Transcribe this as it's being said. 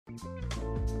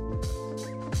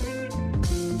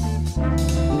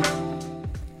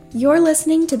You're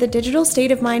listening to the Digital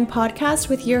State of Mind podcast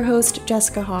with your host,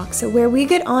 Jessica Hawks, where we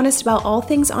get honest about all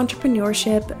things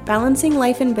entrepreneurship, balancing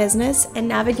life and business, and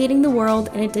navigating the world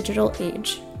in a digital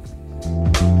age.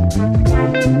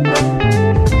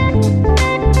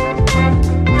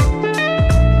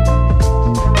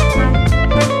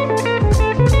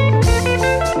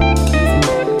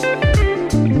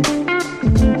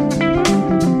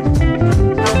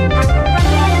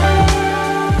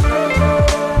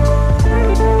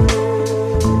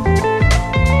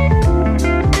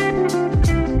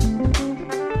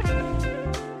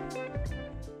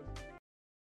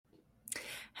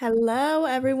 Hello,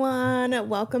 everyone.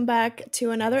 Welcome back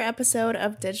to another episode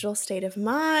of Digital State of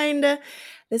Mind.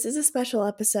 This is a special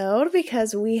episode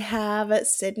because we have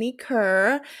Sydney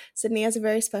Kerr. Sydney has a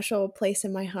very special place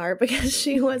in my heart because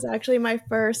she was actually my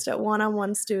first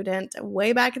one-on-one student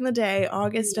way back in the day,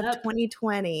 August of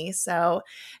 2020. So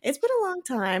it's been a long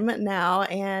time now,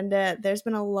 and there's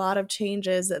been a lot of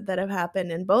changes that have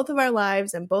happened in both of our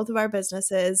lives and both of our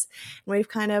businesses. And we've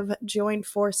kind of joined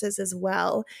forces as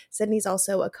well. Sydney's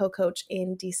also a co-coach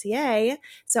in DCA.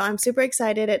 So I'm super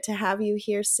excited to have you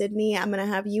here, Sydney. I'm going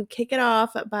to have you kick it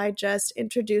off by just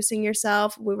introducing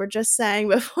yourself. We were just saying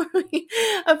before we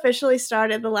officially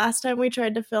started, the last time we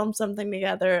tried to film something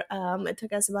together, it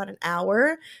took us about an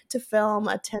hour to film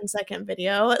a 10-second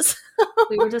video. So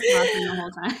we were just laughing the whole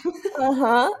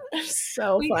time.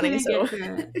 So we funny. So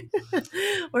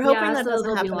we're hoping that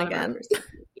doesn't happen again.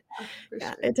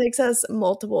 Yeah, it takes us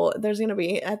there's going to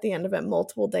be at the end of it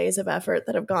multiple days of effort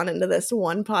that have gone into this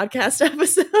one podcast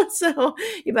episode, so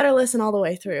you better listen all the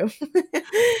way through.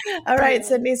 All right,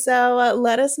 Sydney, so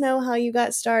let us know how you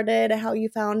got started, how you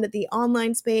found the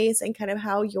online space, and kind of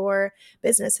how your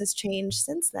business has changed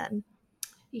since then.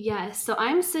 Yes, so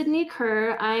I'm Sydney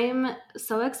Kerr. I'm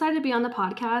so excited to be on the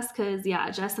podcast because,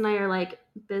 Jess and I are like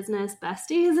business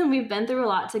besties, and we've been through a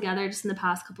lot together just in the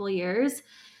past couple of years.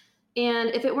 And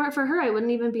if it weren't for her, I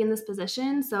wouldn't even be in this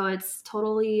position. So it's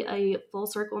totally a full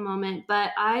circle moment.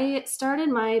 But I started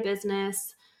my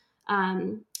business,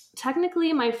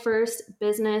 technically my first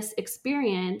business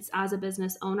experience as a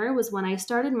business owner was when I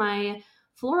started my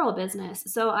floral business.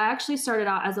 So I actually started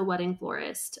out as a wedding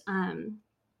florist.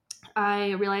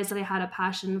 I realized that I had a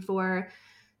passion for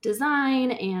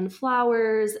design and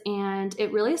flowers, and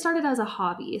it really started as a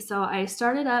hobby. So I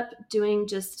started up doing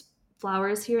just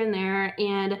flowers here and there,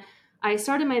 and I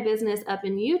started my business up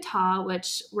in Utah,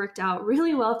 which worked out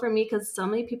really well for me because so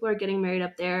many people are getting married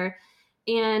up there.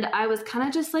 And I was kind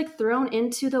of just like thrown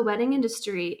into the wedding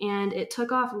industry, and it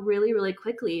took off really, really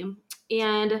quickly.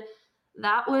 And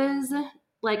that was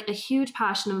like a huge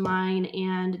passion of mine,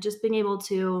 and just being able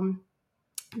to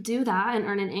do that and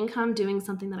earn an income doing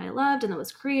something that I loved and that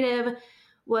was creative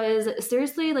was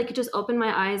seriously like, it just opened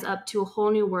my eyes up to a whole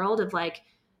new world of like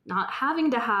not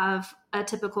having to have a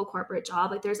typical corporate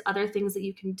job. Like there's other things that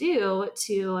you can do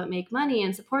to make money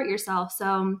and support yourself.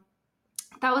 So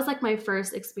that was like my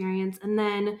first experience. And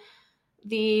then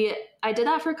I did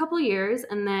that for a couple of years.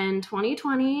 And then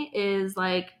 2020 is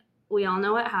like, we all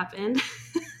know what happened.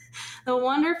 The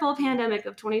wonderful pandemic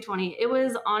of 2020. It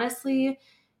was honestly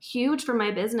huge for my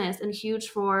business and huge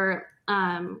for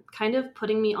kind of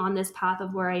putting me on this path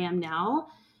of where I am now.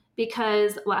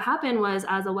 Because what happened was,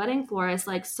 as a wedding florist,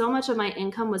 like so much of my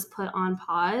income was put on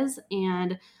pause,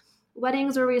 and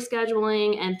weddings were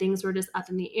rescheduling and things were just up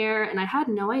in the air. And I had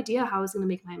no idea how I was going to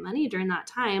make my money during that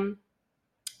time.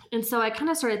 And so I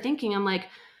kind of started thinking, I'm like,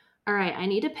 all right, I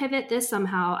need to pivot this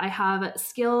somehow. I have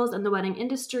skills in the wedding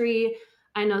industry.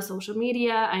 I know social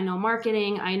media. I know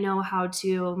marketing. I know how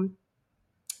to,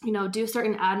 do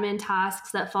certain admin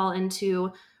tasks that fall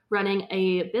into running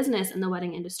a business in the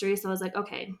wedding industry. So I was like,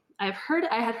 okay, I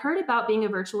had heard about being a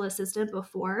virtual assistant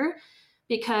before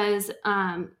because,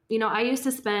 I used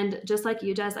to spend, just like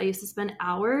you, Jess, I used to spend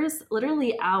hours,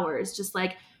 literally hours, just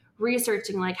like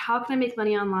researching, like, how can I make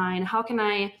money online? How can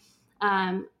I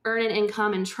earn an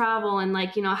income and travel and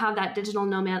like, have that digital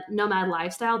nomad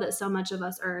lifestyle that so much of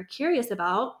us are curious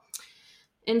about.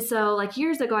 And so like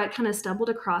years ago, I kind of stumbled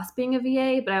across being a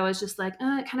VA, but I was just like,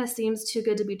 it kind of seems too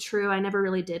good to be true. I never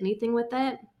really did anything with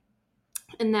it.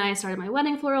 And then I started my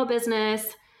wedding floral business.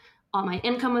 All my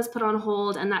income was put on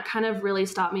hold, and that kind of really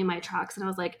stopped me in my tracks. And I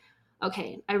was like,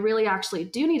 okay, I really actually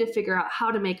do need to figure out how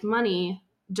to make money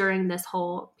during this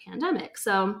whole pandemic.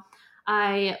 So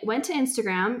I went to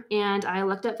Instagram and I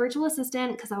looked up virtual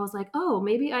assistant because I was like, oh,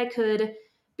 maybe I could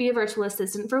be a virtual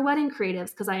assistant for wedding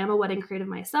creatives because I am a wedding creative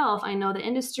myself. I know the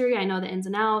industry, I know the ins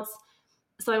and outs.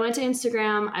 So I went to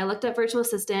Instagram, I looked up virtual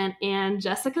assistant, and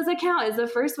Jessica's account is the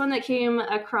first one that came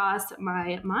across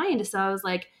my mind. So I was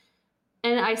like,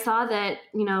 And I saw that,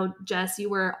 Jess, you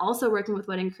were also working with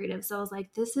wedding creatives. So I was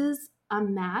like, this is a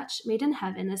match made in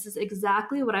heaven. This is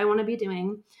exactly what I want to be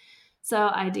doing.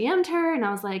 So I DM'd her and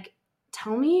I was like,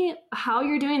 tell me how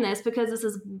you're doing this, because this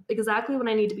is exactly what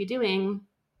I need to be doing.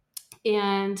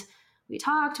 And we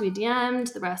talked, we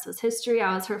DM'd, the rest was history.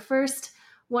 I was her first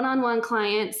one-on-one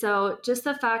client. So just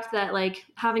the fact that like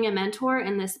having a mentor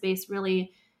in this space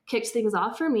really kicked things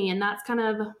off for me. And that's kind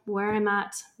of where I'm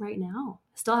at right now.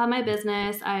 Still have my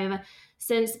business. I've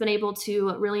since been able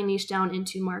to really niche down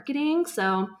into marketing.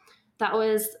 So that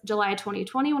was July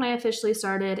 2020 when I officially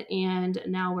started. And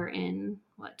now we're in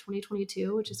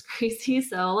 2022, which is crazy.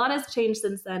 So a lot has changed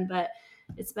since then, but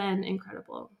it's been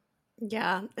incredible.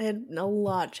 Yeah, a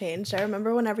lot changed. I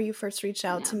remember whenever you first reached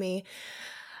out Yeah. to me,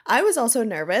 I was also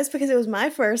nervous because it was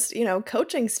my first,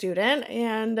 coaching student.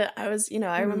 And I was,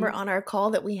 I remember Mm-hmm. on our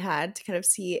call that we had to kind of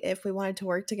see if we wanted to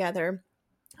work together,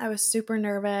 I was super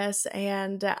nervous.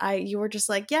 And you were just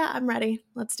like, yeah, I'm ready.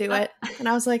 Let's do it. And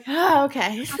I was like, oh,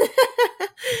 okay.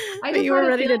 I But just you were had a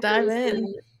ready to feeling that it dive was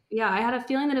in. I had a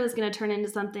feeling that it was going to turn into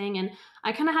something. And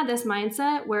I kind of had this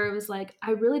mindset where it was like,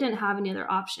 I really didn't have any other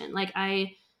option. Like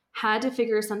I had to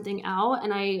figure something out.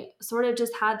 And I sort of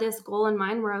just had this goal in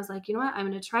mind where I was like, you know what, I'm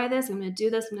going to try this. I'm going to do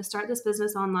this. I'm going to start this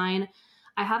business online.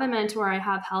 I have a mentor. I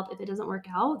have help. If it doesn't work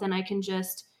out, then I can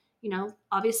just,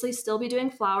 obviously still be doing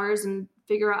flowers and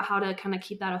figure out how to kind of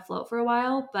keep that afloat for a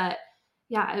while. But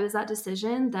yeah, it was that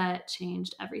decision that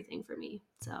changed everything for me.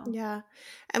 So. Yeah.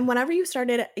 And whenever you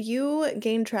started, you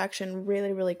gained traction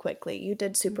really, really quickly. You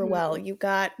did super well. Mhm. You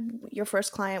got your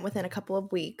first client within a couple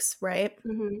of weeks, right?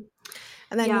 Mhm.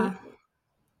 And then Yeah.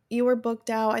 you were booked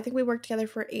out. I think we worked together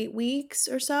for 8 weeks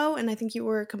or so. And I think you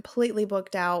were completely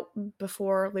booked out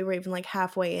before we were even like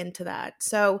halfway into that.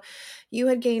 So you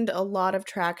had gained a lot of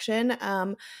traction.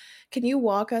 Can you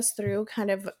walk us through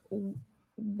kind of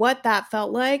what that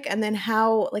felt like and then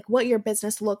how, like, what your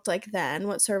business looked like then,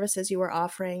 what services you were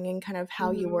offering, and kind of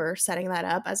how you Mhm. were setting that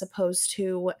up as opposed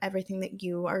to everything that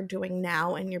you are doing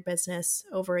now in your business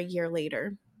over a year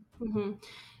later? Mhm.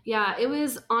 Yeah, it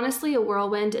was honestly a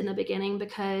whirlwind in the beginning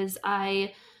because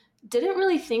I didn't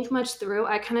really think much through.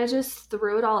 I kind of just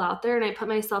threw it all out there and I put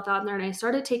myself out there and I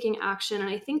started taking action. And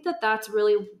I think that that's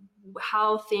really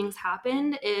how things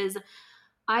happened is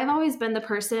I've always been the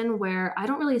person where I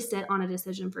don't really sit on a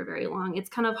decision for very long. It's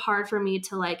kind of hard for me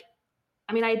to like,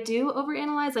 I mean, I do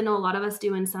overanalyze. I know a lot of us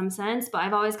do in some sense, but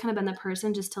I've always kind of been the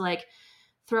person just to like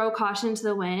throw caution to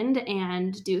the wind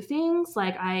and do things.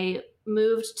 Like I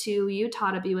moved to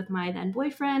Utah to be with my then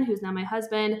boyfriend, who's now my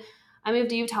husband. I moved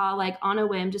to Utah like on a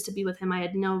whim just to be with him. I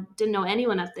didn't know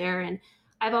anyone up there, and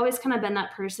I've always kind of been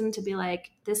that person to be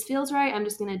like, this feels right. I'm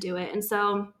just gonna do it. And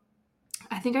so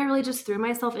I think I really just threw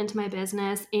myself into my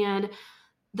business. And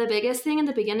the biggest thing in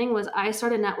the beginning was I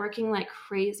started networking like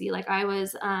crazy. Like I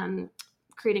was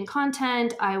creating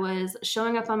content, I was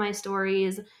showing up on my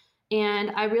stories,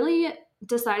 and I really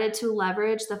decided to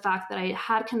leverage the fact that I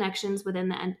had connections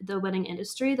within the wedding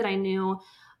industry, that I knew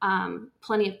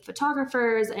plenty of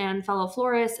photographers and fellow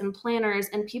florists and planners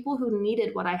and people who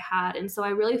needed what I had. And so I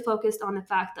really focused on the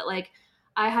fact that like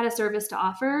I had a service to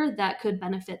offer that could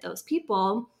benefit those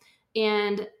people,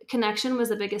 and connection was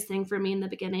the biggest thing for me in the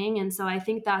beginning. And so I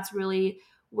think that's really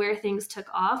where things took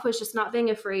off, was just not being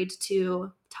afraid to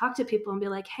talk to people and be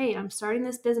like, hey, I'm starting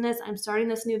this business, I'm starting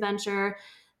this new venture,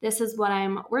 this is what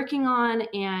I'm working on,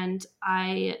 and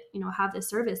I have this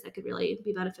service that could really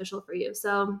be beneficial for you.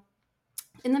 So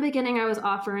in the beginning, I was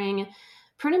offering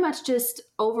pretty much just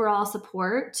overall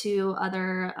support to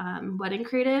other wedding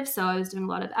creatives. So I was doing a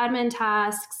lot of admin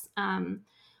tasks,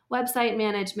 website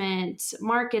management,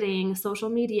 marketing, social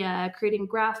media, creating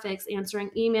graphics, answering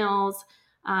emails,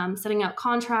 setting up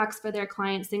contracts for their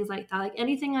clients, things like that. Like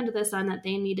anything under the sun that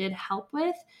they needed help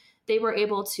with, they were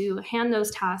able to hand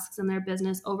those tasks in their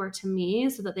business over to me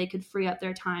so that they could free up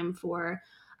their time for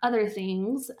other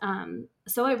things.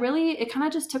 So it kind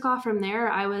of just took off from there.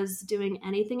 I was doing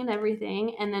anything and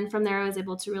everything. And then from there, I was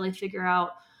able to really figure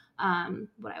out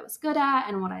what I was good at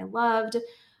and what I loved.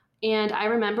 And I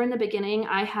remember in the beginning,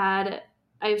 I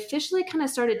officially kind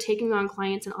of started taking on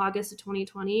clients in August of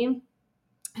 2020.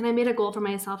 And I made a goal for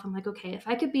myself. I'm like, okay, if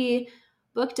I could be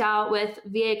booked out with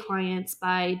VA clients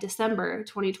by December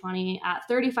 2020 at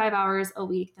 35 hours a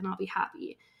week, then I'll be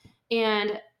happy.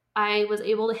 And I was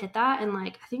able to hit that in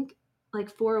like, I think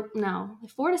like 4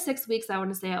 to 6 weeks, I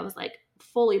want to say I was like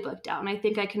fully booked out. And I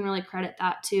think I can really credit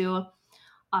that to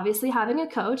obviously having a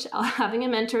coach, having a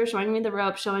mentor, showing me the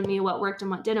ropes, showing me what worked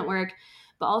and what didn't work,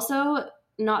 but also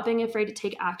not being afraid to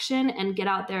take action and get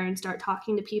out there and start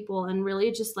talking to people and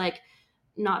really just like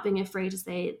not being afraid to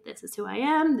say, this is who I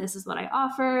am, this is what I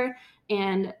offer,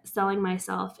 and selling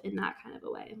myself in that kind of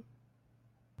a way.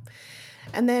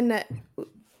 And then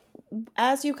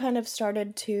as you kind of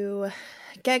started to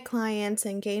get clients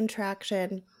and gain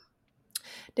traction,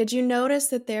 did you notice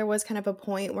that there was kind of a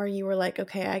point where you were like,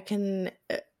 okay, I can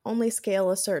only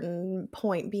scale a certain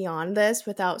point beyond this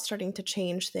without starting to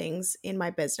change things in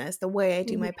my business, the way I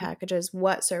do my Mm-hmm. packages,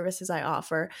 what services I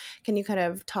offer? Can you kind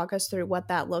of talk us through what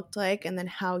that looked like and then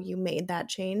how you made that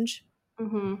change?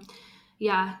 Mm-hmm.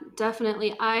 Yeah,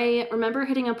 definitely. I remember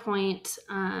hitting a point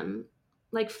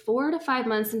like 4 to 5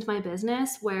 months into my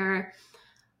business where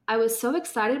I was so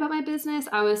excited about my business.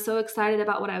 I was so excited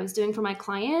about what I was doing for my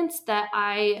clients that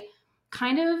I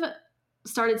kind of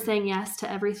started saying yes to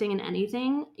everything and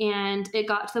anything. And it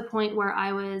got to the point where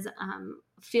I was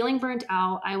feeling burnt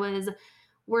out. I was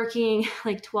working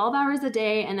like 12 hours a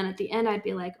day. And then at the end, I'd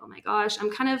be like, oh my gosh,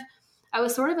 I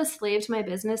was sort of a slave to my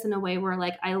business in a way where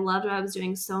like I loved what I was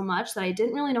doing so much that I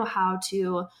didn't really know how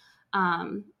to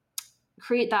um,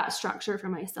 create that structure for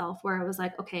myself where I was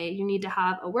like, okay, you need to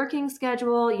have a working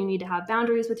schedule, you need to have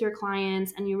boundaries with your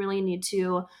clients, and you really need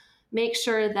to make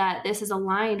sure that this is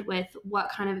aligned with what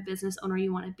kind of a business owner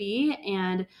you want to be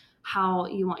and how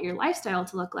you want your lifestyle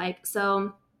to look like.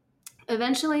 So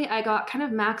eventually I got kind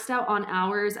of maxed out on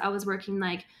hours. I was working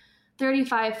like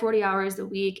 35, 40 hours a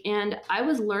week. And I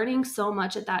was learning so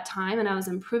much at that time and I was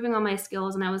improving on my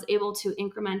skills and I was able to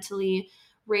incrementally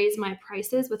raise my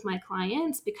prices with my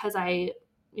clients because I,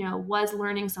 was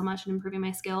learning so much and improving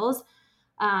my skills.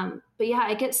 But yeah,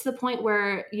 it gets to the point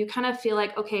where you kind of feel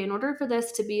like, okay, in order for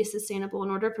this to be sustainable, in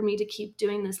order for me to keep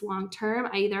doing this long term,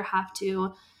 I either have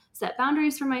to set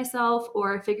boundaries for myself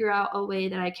or figure out a way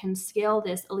that I can scale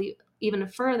this even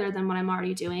further than what I'm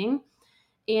already doing.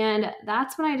 And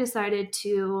that's when I decided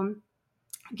to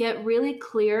get really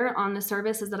clear on the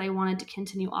services that I wanted to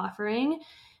continue offering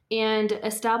and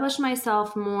establish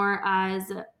myself more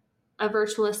as a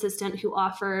virtual assistant who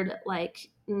offered like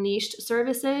niched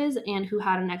services and who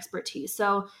had an expertise.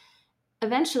 So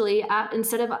eventually,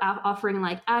 instead of offering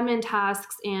like admin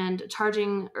tasks and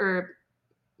charging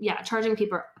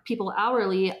people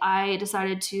hourly, I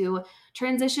decided to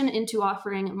transition into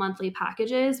offering monthly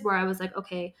packages where I was like,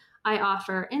 okay, I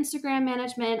offer Instagram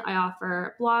management, I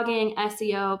offer blogging,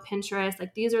 SEO, Pinterest.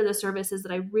 Like these are the services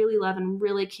that I really love and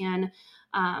really can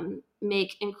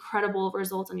make incredible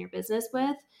results in your business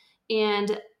with.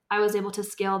 And I was able to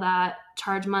scale that,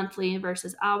 charge monthly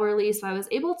versus hourly. So I was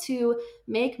able to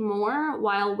make more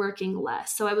while working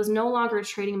less. So I was no longer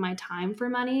trading my time for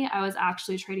money. I was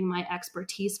actually trading my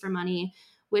expertise for money,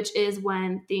 which is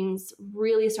when things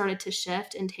really started to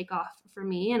shift and take off for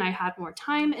me. And I had more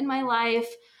time in my life.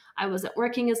 I wasn't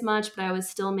working as much, but I was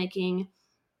still making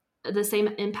the same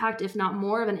impact, if not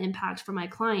more of an impact for my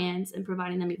clients and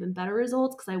providing them even better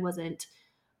results because I wasn't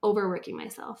overworking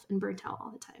myself and burnt out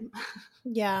all the time.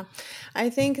 Yeah,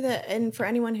 I think that, and for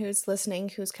anyone who's listening,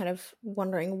 who's kind of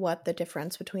wondering what the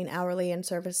difference between hourly and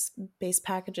service-based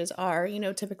packages are,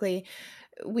 typically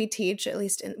we teach, at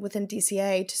least within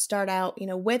DCA, to start out,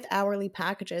 with hourly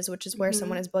packages, which is where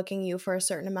someone Mm-hmm. is booking you for a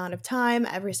certain amount of time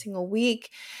every single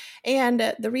week.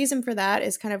 And the reason for that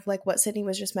is kind of like what Sydney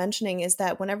was just mentioning, is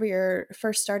that whenever you're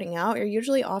first starting out, you're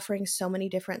usually offering so many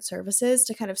different services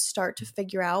to kind of start to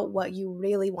figure out what you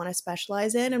really want to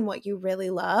specialize in and what you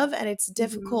really love. And it's Mm-hmm.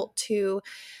 difficult to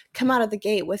come out of the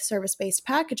gate with service-based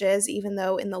packages, even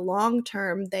though in the long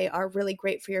term they are really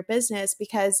great for your business,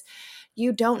 because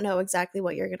you don't know exactly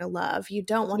what you're going to love. You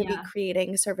don't want to be Yeah.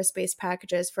 creating service-based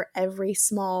packages for every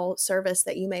small service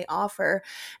that you may offer.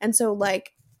 And so,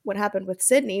 like, what happened with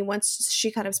Sydney, once she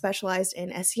kind of specialized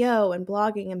in SEO and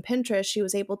blogging and Pinterest, she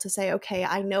was able to say, okay,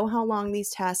 I know how long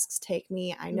these tasks take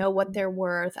me. I know what Mm-hmm. they're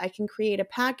worth. I can create a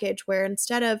package where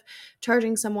instead of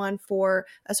charging someone for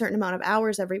a certain amount of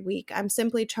hours every week, I'm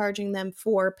simply charging them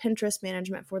for Pinterest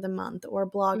management for the month or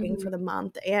blogging Mm-hmm. for the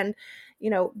month. And,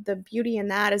 the beauty in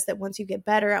that is that once you get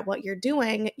better at what you're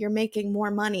doing, you're making more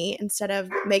money instead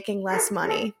of making less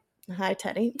money. Hi,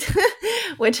 Teddy,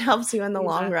 which helps you in the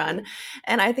long run. Exactly.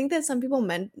 And I think that some people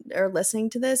are listening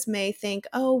to this may think,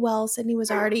 oh, well, Sydney was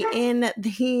already in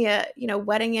the,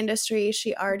 wedding industry.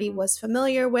 She already Mm-hmm. was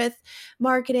familiar with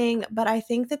marketing. But I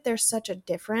think that there's such a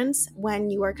difference when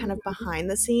you are kind of Mm-hmm. behind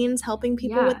the scenes helping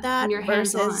people with Yeah, when that you're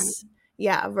hands on. versus,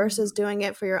 yeah, versus Mhm. doing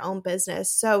it for your own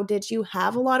business. So did you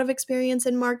have a lot of experience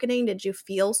in marketing? Did you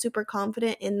feel super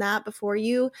confident in that before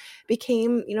you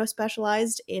became,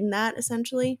 specialized in that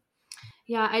essentially?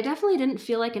 Yeah, I definitely didn't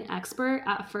feel like an expert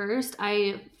at first.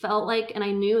 I felt like, and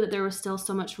I knew that there was still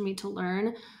so much for me to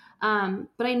learn.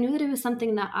 But I knew that it was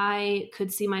something that I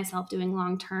could see myself doing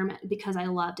long term because I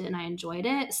loved it and I enjoyed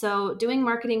it. So, doing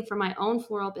marketing for my own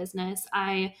floral business,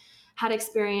 I had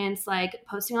experience like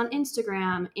posting on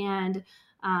Instagram and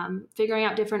figuring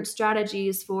out different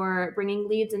strategies for bringing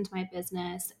leads into my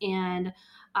business. And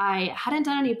I hadn't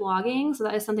done any blogging, so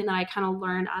that is something that I kind of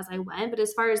learned as I went. But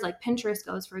as far as like Pinterest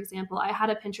goes, for example, I had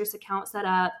a Pinterest account set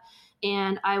up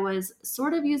and I was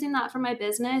sort of using that for my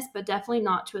business, but definitely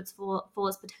not to its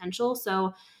fullest potential.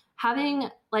 So having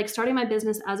like starting my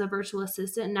business as a virtual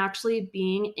assistant and actually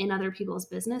being in other people's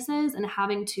businesses and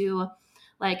having to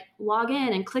like log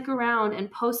in and click around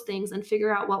and post things and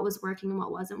figure out what was working and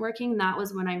what wasn't working, that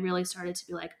was when I really started to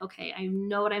be like, okay, I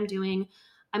know what I'm doing.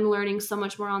 I'm learning so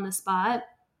much more on the spot.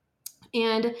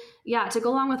 And yeah, to go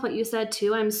along with what you said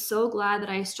too, I'm so glad that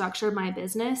I structured my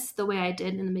business the way I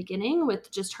did in the beginning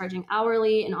with just charging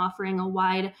hourly and offering a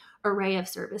wide array of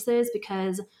services,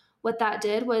 because what that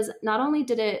did was not only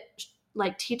did it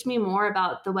like teach me more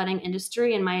about the wedding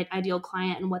industry and my ideal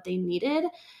client and what they needed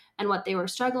and what they were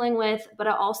struggling with, but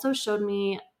it also showed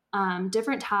me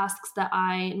different tasks that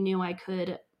I knew I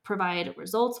could provide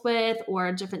results with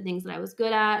or different things that I was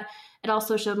good at. It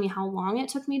also showed me how long it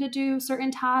took me to do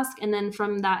certain tasks. And then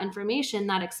from that information,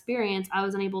 that experience, I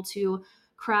was able to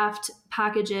craft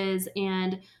packages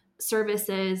and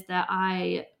services that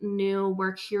I knew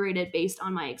were curated based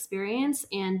on my experience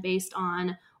and based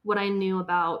on what I knew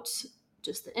about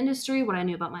just the industry, what I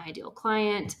knew about my ideal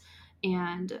client,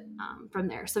 and from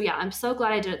there. So, yeah, I'm so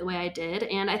glad I did it the way I did.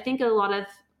 And I think a lot of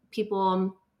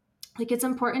people, like, it's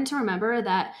important to remember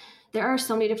that there are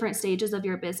so many different stages of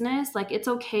your business. Like, it's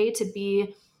okay to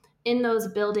be in those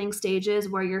building stages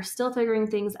where you're still figuring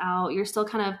things out, you're still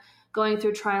kind of going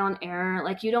through trial and error.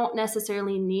 Like, you don't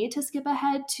necessarily need to skip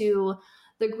ahead to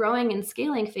the growing and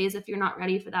scaling phase if you're not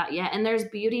ready for that yet. And there's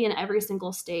beauty in every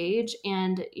single stage,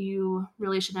 and you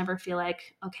really should never feel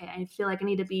like, okay, I feel like I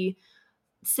need to be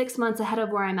 6 months ahead of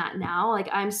where I'm at now. Like,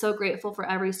 I'm so grateful for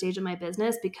every stage of my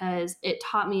business because it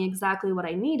taught me exactly what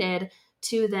I needed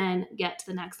to then get to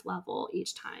the next level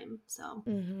each time. So,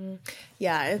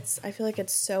 Yeah, I feel like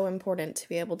it's so important to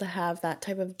be able to have that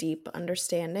type of deep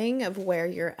understanding of where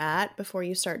you're at before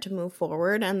you start to move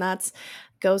forward. And that's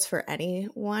goes for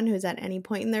anyone who's at any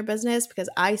point in their business, because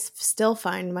I still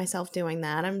find myself doing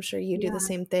that. I'm sure you do the yeah,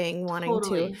 same thing, wanting to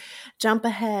totally. jump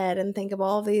ahead and think of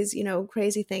all of these,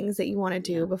 crazy things that you want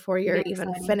to Yeah. do before They you're get even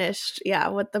exciting. finished, yeah,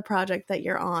 with the project that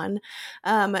you're on.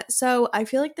 So I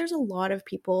feel like there's a lot of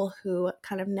people who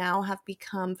kind of now have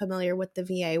become familiar with the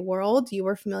VA world. You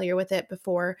were familiar with it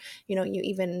before, you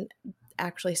even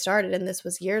actually started, and this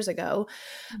was years ago.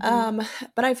 Mhm. Um,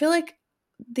 but I feel like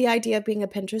the idea of being a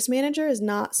Pinterest manager is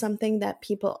not something that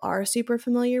people are super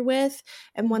familiar with.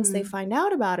 And once they Mhm. find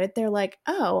out about it, they're like,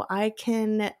 oh, I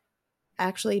can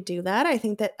actually do that. I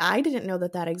think that I didn't know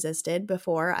that that existed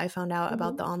before I found out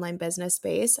about the Mhm. online business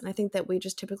space. And I think that we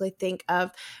just typically think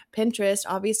of Pinterest,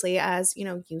 obviously, as,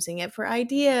 using it for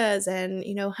ideas and,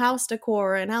 house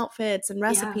decor and outfits and Yeah.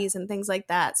 recipes and things like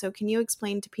that. So, can you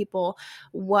explain to people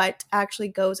what actually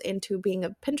goes into being a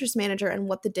Pinterest manager and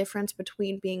what the difference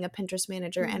between being a Pinterest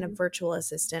manager and a Mhm. virtual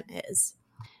assistant is?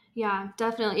 Yeah,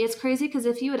 definitely. It's crazy because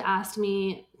if you had asked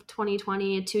me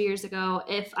 2020, 2 years ago,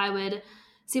 if I would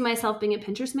see myself being a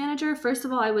Pinterest manager, first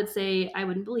of all, I would say I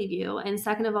wouldn't believe you. And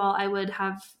second of all, I would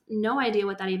have no idea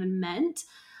what that even meant.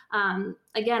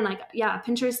 Again, like, yeah,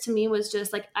 Pinterest to me was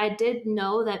just like, I did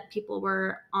know that people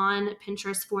were on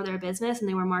Pinterest for their business and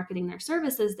they were marketing their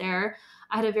services there.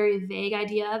 I had a very vague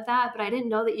idea of that, but I didn't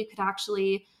know that you could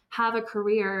actually have a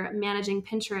career managing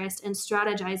Pinterest and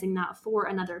strategizing that for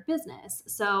another business.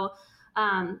 So,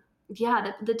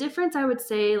 yeah, the difference I would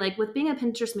say, like with being a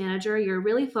Pinterest manager, you're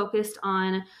really focused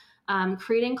on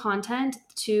creating content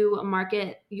to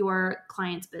market your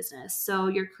client's business. So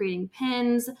you're creating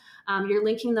pins, you're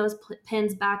linking those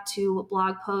pins back to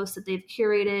blog posts that they've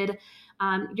curated.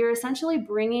 You're essentially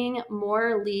bringing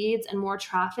more leads and more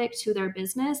traffic to their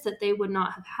business that they would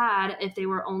not have had if they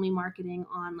were only marketing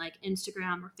on like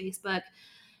Instagram or Facebook.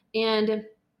 And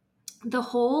the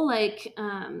whole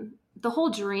the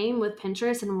whole dream with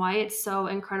Pinterest and why it's so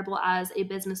incredible as a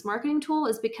business marketing tool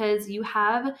is because you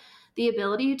have the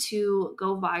ability to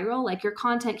go viral. Like, your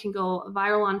content can go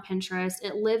viral on Pinterest.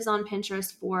 It lives on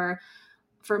Pinterest for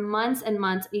months and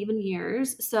months, even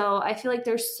years. So I feel like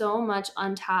there's so much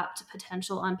untapped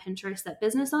potential on Pinterest that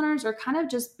business owners are kind of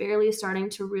just barely starting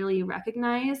to really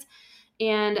recognize.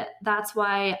 And that's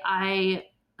why I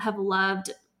have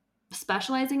loved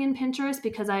specializing in Pinterest,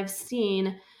 because I've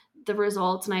seen the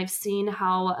results and I've seen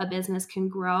how a business can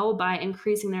grow by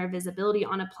increasing their visibility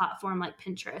on a platform like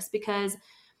Pinterest. Because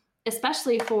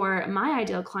especially for my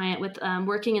ideal client with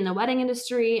working in the wedding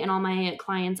industry, and all my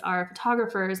clients are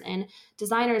photographers and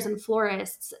designers and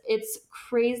florists. It's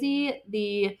crazy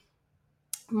the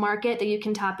market that you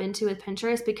can tap into with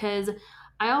Pinterest, because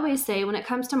I always say when it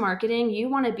comes to marketing, you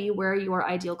want to be where your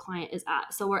ideal client is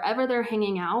at. So wherever they're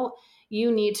hanging out,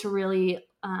 you need to really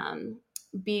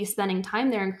be spending time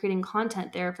there and creating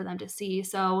content there for them to see.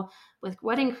 So with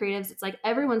wedding creatives, it's like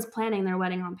everyone's planning their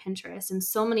wedding on Pinterest, and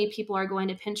so many people are going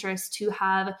to Pinterest to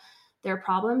have their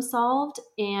problem solved,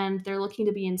 and they're looking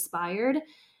to be inspired.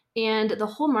 And the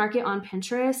whole market on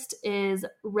Pinterest is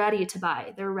ready to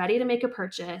buy. They're ready to make a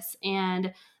purchase,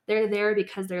 and they're there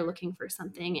because they're looking for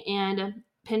something. And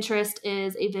Pinterest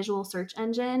is a visual search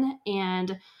engine.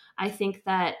 And I think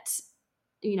that,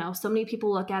 so many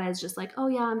people look at it as just like, oh,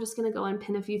 yeah, I'm just going to go and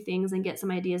pin a few things and get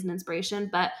some ideas and inspiration.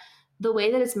 But the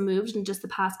way that it's moved in just the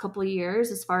past couple of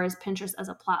years, as far as Pinterest as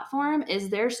a platform, is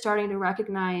they're starting to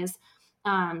recognize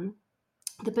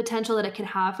the potential that it could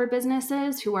have for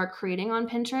businesses who are creating on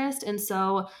Pinterest. And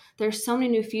so there's so many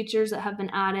new features that have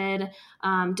been added,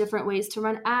 different ways to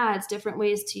run ads, different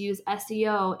ways to use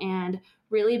SEO, and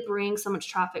really bring so much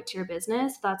traffic to your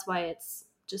business. That's why it's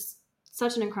just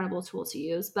such an incredible tool to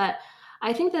use. But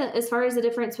I think that as far as the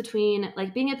difference between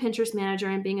like being a Pinterest manager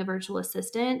and being a virtual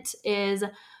assistant is,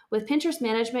 with Pinterest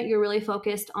management, you're really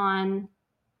focused on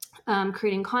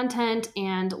creating content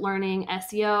and learning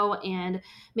SEO and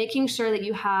making sure that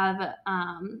you have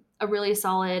a really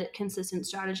solid, consistent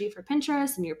strategy for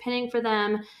Pinterest and you're pinning for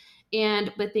them.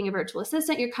 And with being a virtual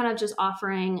assistant, you're kind of just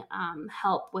offering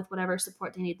help with whatever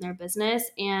support they need in their business.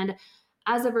 And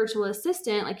as a virtual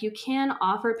assistant, like you can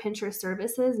offer Pinterest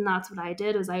services, and that's what I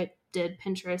did. Was I did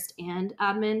Pinterest and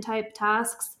admin type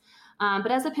tasks.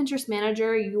 But as a Pinterest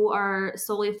manager, you are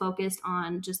solely focused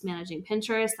on just managing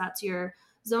Pinterest. That's your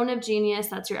zone of genius,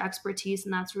 that's your expertise,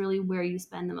 and that's really where you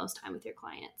spend the most time with your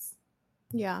clients.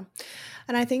 Yeah.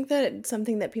 And I think that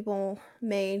something that people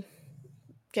may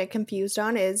get confused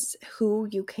on is who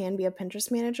you can be a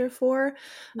Pinterest manager for.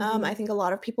 I think a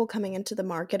lot of people coming into the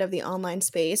market of the online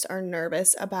space are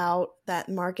nervous about that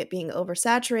market being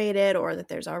oversaturated, or that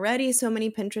there's already so many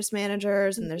Pinterest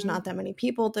managers and there's not that many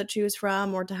people to choose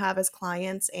from or to have as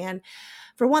clients. And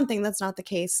for one thing, that's not the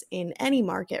case in any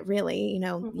market, really.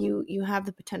 You have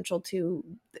the potential to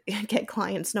get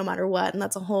clients no matter what, and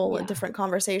that's a whole different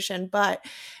conversation. But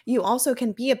you also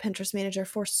can be a Pinterest manager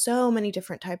for so many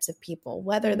different types of people,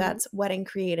 whether that's wedding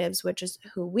creatives, which is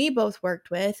who we both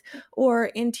worked with, or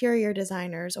interior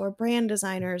designers, or brand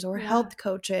designers, or health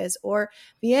coaches, or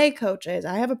VA coaches.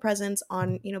 I have a presence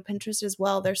on, Pinterest as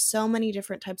well. There's so many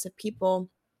different types of people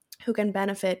who can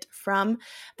benefit from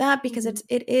that, because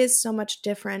it is so much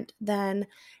different than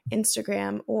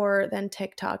Instagram or than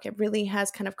TikTok. It really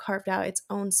has kind of carved out its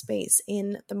own space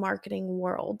in the marketing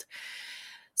world.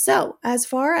 So as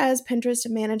far as Pinterest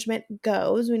management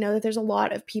goes, we know that there's a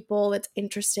lot of people that's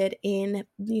interested in,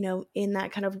 in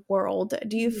that kind of world.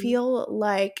 Do you feel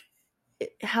like,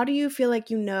 how do you feel like,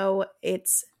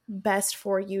 it's best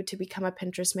for you to become a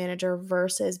Pinterest manager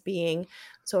versus being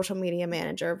social media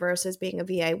manager versus being a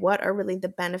VA? What are really the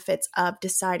benefits of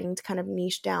deciding to kind of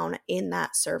niche down in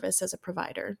that service as a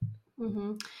provider?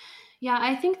 Yeah,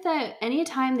 I think that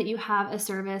anytime that you have a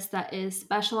service that is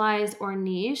specialized or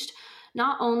niched,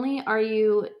 not only are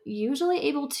you usually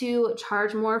able to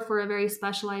charge more for a very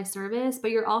specialized service,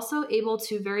 but you're also able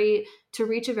to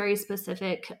reach a very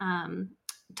specific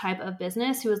type of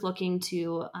business who is looking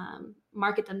to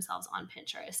market themselves on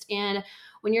Pinterest. And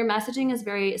when your messaging is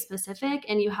very specific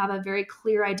and you have a very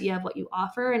clear idea of what you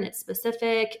offer, and it's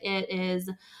specific, it is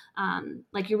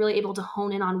like you're really able to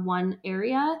hone in on one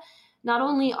area. Not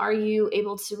only are you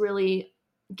able to really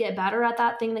get better at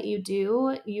that thing that you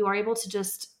do, you are able to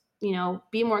just,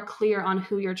 be more clear on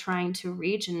who you're trying to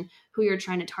reach and who you're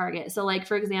trying to target. So like,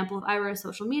 for example, if I were a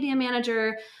social media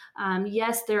manager,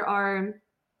 yes, there are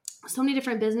so many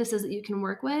different businesses that you can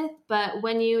work with, but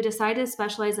when you decide to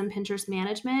specialize in Pinterest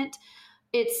management,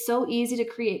 it's so easy to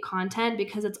create content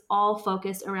because it's all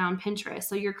focused around Pinterest.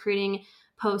 So you're creating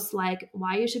posts like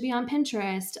why you should be on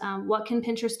Pinterest, what can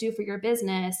Pinterest do for your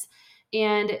business,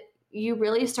 and you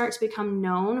really start to become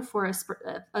known for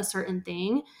a certain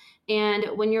thing. And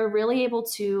when you're really able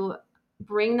to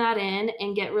bring that in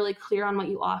and get really clear on what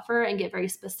you offer and get very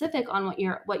specific on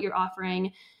what you're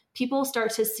offering, people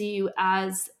start to see you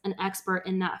as an expert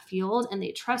in that field, and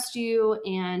they trust you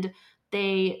and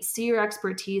they see your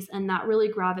expertise, and that really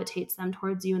gravitates them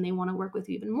towards you, and they want to work with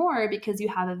you even more because you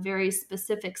have a very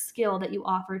specific skill that you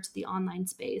offer to the online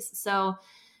space. So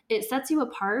it sets you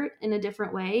apart in a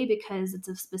different way because it's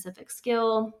a specific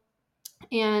skill,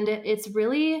 and it's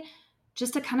really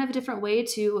just a kind of a different way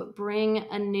to bring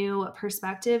a new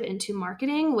perspective into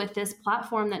marketing with this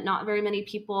platform that not very many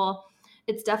people,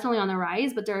 it's definitely on the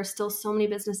rise, but there are still so many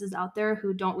businesses out there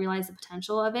who don't realize the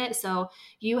potential of it. So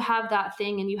you have that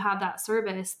thing and you have that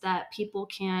service that people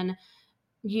can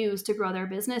use to grow their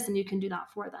business, and you can do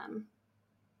that for them.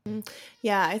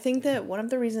 Yeah, I think that one of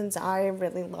the reasons I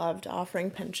really loved offering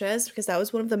pinches, because that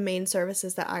was one of the main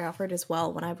services that I offered as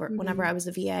well whenever I Mm-hmm. was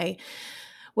a VA,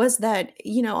 was that,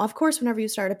 of course, whenever you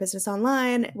start a business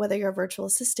online, whether you're a virtual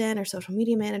assistant or social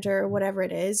media manager or whatever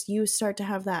it is, you start to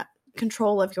have that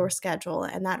control of your schedule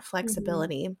and that Mm-hmm.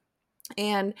 flexibility.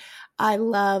 And I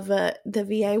love the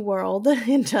VA world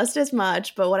just as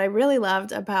much. But what I really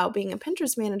loved about being a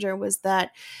Pinterest manager was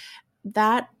that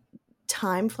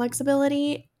time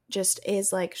flexibility just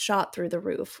is like shot through the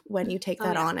roof when you take Oh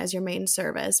that yeah. on as your main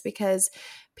service, because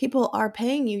people are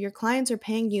paying you, your clients are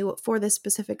paying you for this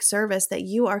specific service that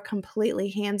you are completely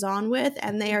hands on with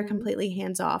and they are Mm-hmm. completely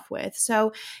hands off with.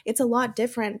 So it's a lot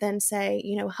different than, say,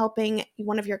 helping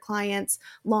one of your clients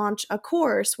launch a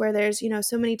course where there's,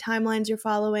 so many timelines you're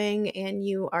following and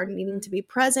you are needing to be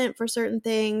present for certain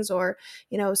things, or,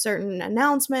 certain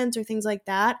announcements or things like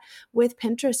that. With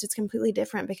Pinterest, it's completely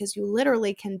different because you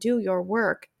literally can do your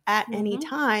work at any Mm-hmm.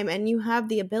 time and you have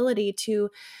the ability to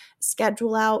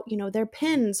schedule out, their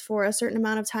pins for a certain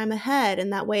amount of time ahead.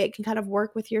 And that way it can kind of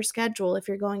work with your schedule if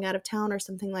you're going out of town or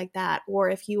something like that. Or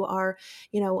if you are,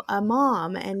 a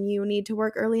mom and you need to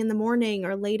work early in the morning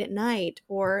or late at night,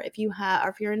 or if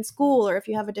you're in school or if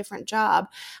you have a different job.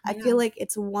 I Yeah. feel like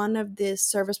it's one of the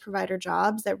service provider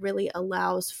jobs that really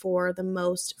allows for the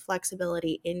most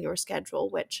flexibility in your schedule,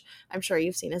 which I'm sure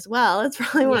you've seen as well. It's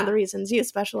probably one of the Yeah. reasons you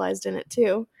specialized in it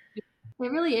too.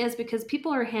 It really is, because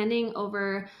people are handing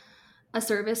over a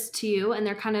service to you and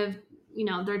they're kind of,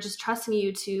 they're just trusting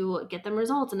you to get them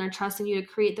results, and they're trusting you to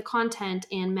create the content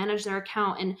and manage their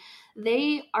account. And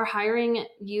they are hiring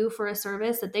you for a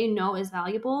service that they know is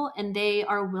valuable and they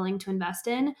are willing to invest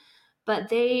in, but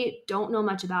they don't know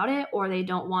much about it, or they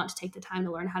don't want to take the time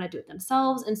to learn how to do it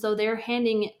themselves. And so they're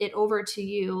handing it over to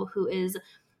you, who is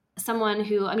someone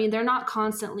who, I mean, they're not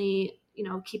constantly,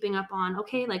 keeping up on,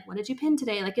 okay, like, what did you pin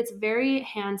today? Like, it's very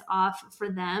hands off for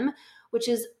them, which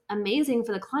is amazing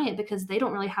for the client because they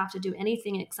don't really have to do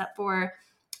anything except for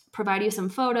provide you some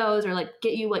photos or like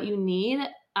get you what you need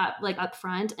like up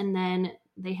front. And then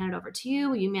they hand it over to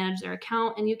you. You manage their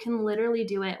account and you can literally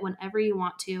do it whenever you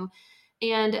want to.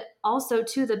 And also,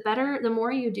 too, the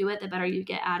more you do it, the better you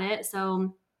get at it.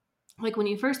 So, like, when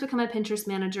you first become a Pinterest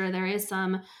manager, there is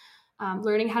some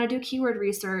learning how to do keyword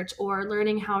research or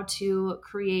learning how to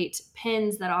create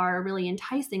pins that are really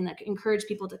enticing, that encourage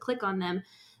people to click on them.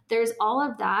 There's all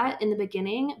of that in the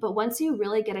beginning, but once you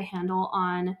really get a handle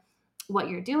on what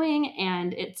you're doing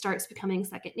and it starts becoming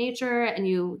second nature and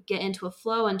you get into a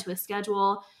flow, into a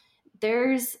schedule,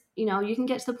 there's, you can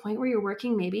get to the point where you're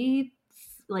working maybe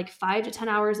like 5 to 10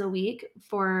 hours a week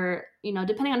for,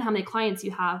 depending on how many clients you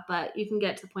have, but you can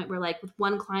get to the point where, like, with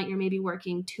one client, you're maybe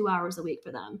working 2 hours a week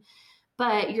for them,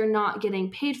 but you're not getting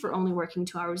paid for only working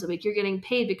 2 hours a week. You're getting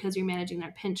paid because you're managing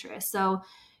their Pinterest. So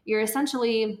you're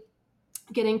essentially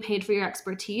getting paid for your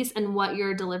expertise and what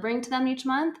you're delivering to them each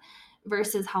month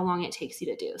versus how long it takes you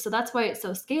to do. So that's why it's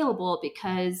so scalable,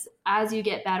 because as you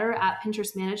get better at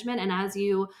Pinterest management and as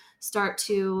you start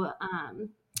to,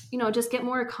 just get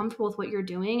more comfortable with what you're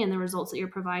doing and the results that you're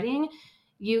providing,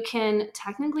 you can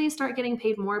technically start getting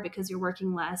paid more because you're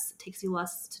working less. It takes you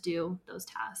less to do those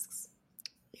tasks.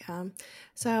 Yeah.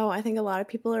 So I think a lot of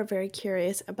people are very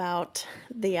curious about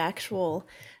the actual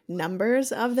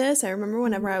numbers of this. I remember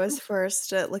whenever I was Mhm.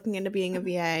 first looking into being a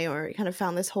VA or kind of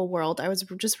found this whole world, I was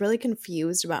just really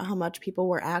confused about how much people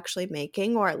were actually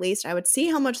making, or at least I would see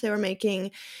how much they were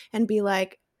making and be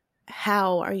like,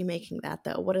 how are you making that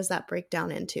though? What does that break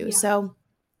down into? Yeah. So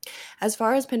as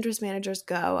far as Pinterest managers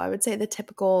go, I would say the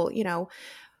typical,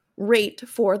 rate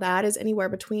for that is anywhere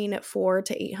between $400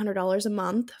 to $800 a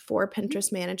month for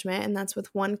Pinterest management, and that's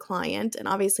with one client. And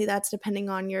obviously that's depending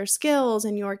on your skills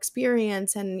and your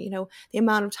experience and, the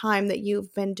amount of time that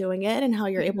you've been doing it and how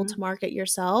you're able to Mhm. market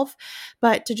yourself.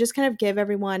 But to just kind of give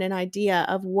everyone an idea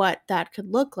of what that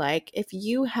could look like, if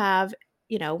you have,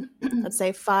 let's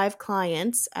say 5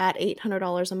 clients at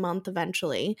 $800 a month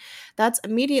eventually, that's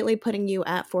immediately putting you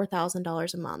at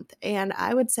 $4,000 a month. And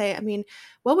I would say, I mean,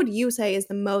 what would you say is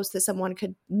the most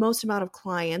amount of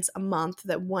clients a month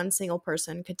that one single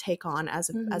person could take on as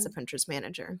a Mhm. Pinterest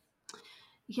manager?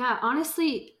 Yeah,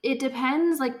 honestly, it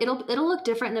depends. Like, it'll look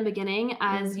different in the beginning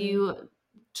as Mhm. you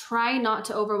try not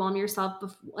to overwhelm yourself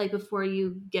before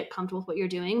you get comfortable with what you're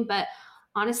doing. But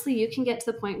honestly, you can get to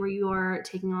the point where you are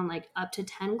taking on like up to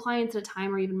 10 clients at a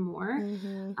time or even more.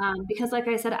 Mm-hmm. Because like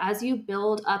I said, as you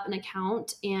build up an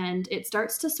account and it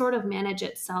starts to sort of manage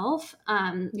itself,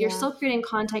 you're Yeah. still creating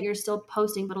content, you're still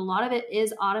posting, but a lot of it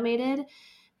is automated.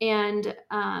 And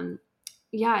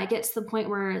yeah, it gets to the point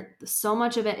where so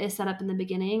much of it is set up in the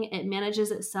beginning, it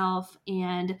manages itself,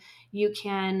 and you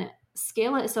can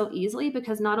scale it so easily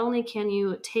because not only can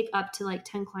you take up to like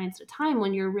 10 clients at a time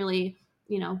when you're really,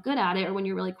 good at it or when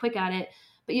you're really quick at it,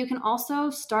 but you can also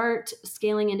start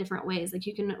scaling in different ways. Like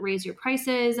you can raise your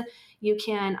prices, you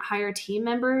can hire team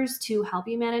members to help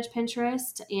you manage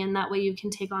Pinterest, and that way you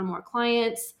can take on more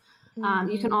clients. You can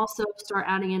Mm-hmm. also start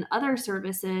adding in other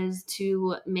services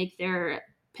to make their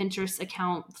Pinterest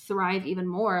account thrive even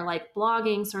more, like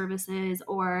blogging services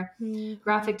or Mm-hmm.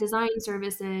 graphic design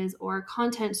services or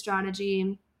content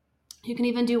strategy. You can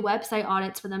even do website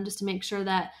audits for them just to make sure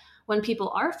that when people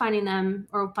are finding them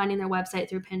or finding their website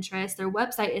through Pinterest, their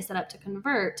website is set up to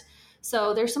convert.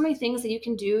 So there's so many things that you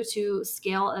can do to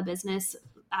scale a business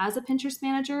as a Pinterest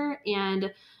manager,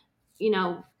 and you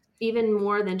know, even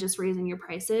more than just raising your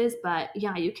prices. But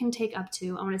yeah, you can take up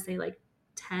to, I want to say like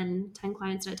 10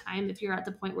 clients at a time if you're at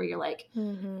the point where you're like,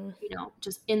 Mm-hmm.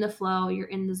 just in the flow, you're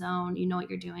in the zone, you know what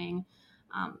you're doing.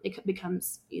 It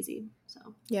becomes easy. So,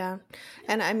 Yeah. yeah.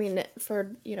 And I mean,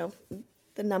 for,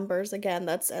 the numbers, again,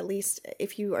 that's at least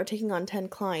if you are taking on 10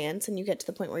 clients and you get to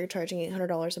the point where you're charging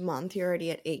 $800 a month, you're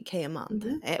already at 8K a month,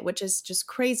 Mm-hmm. which is just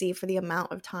crazy for the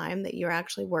amount of time that you're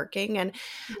actually working. And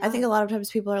I Yeah. think a lot of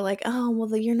times people are like, oh,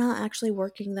 well, you're not actually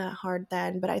working that hard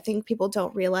then. But I think people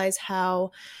don't realize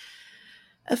how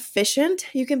efficient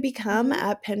you can become Mm-hmm.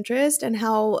 at Pinterest and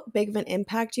how big of an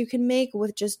impact you can make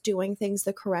with just doing things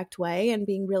the correct way and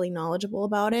being really knowledgeable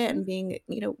about it Mm-hmm. and being,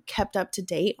 kept up to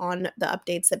date on the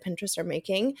updates that Pinterest are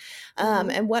making. Mm-hmm.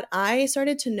 And what I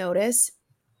started to notice,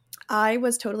 I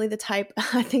was totally the type.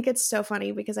 I think it's so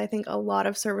funny because I think a lot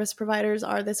of service providers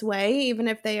are this way, even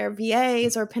if they are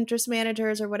VAs or Pinterest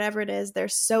managers or whatever it is. They're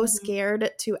so Mm-hmm.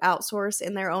 scared to outsource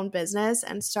in their own business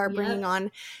and start bringing Yep.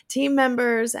 on team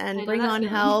members and I know bring that on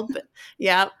feeling. help.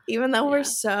 Yeah, even though we're Yeah.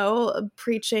 so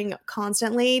preaching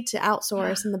constantly to Yeah.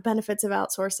 outsource and the benefits of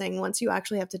outsourcing, once you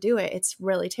actually have to do it, it's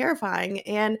really terrifying.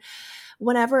 And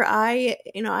whenever I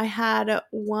had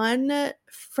one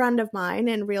friend of mine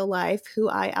in real life who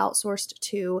I outsourced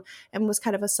to and was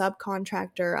kind of a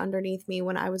subcontractor underneath me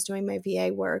when I was doing my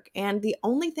VA work. And the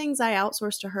only things I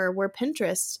outsourced to her were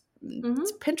Mm-hmm.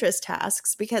 Pinterest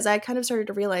tasks because I kind of started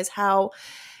to realize how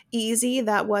easy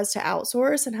that was to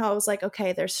outsource and how I was like,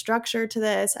 okay, there's structure to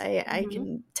this. I Mm-hmm.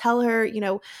 can tell her,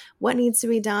 what needs to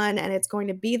be done and it's going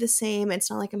to be the same. It's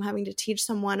not like I'm having to teach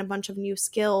someone a bunch of new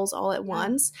skills all at Yeah.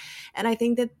 once. And I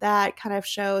think that that kind of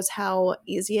shows how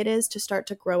easy it is to start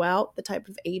to grow out the type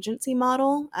of agency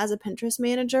model as a Pinterest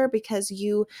manager because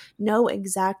you know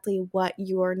exactly what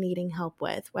you're needing help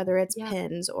with, whether it's Yeah.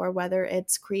 pins or whether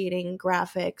it's creating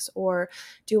graphics or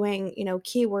doing,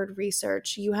 keyword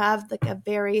research. You have like a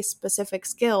very specific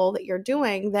skill that you're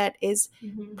doing that is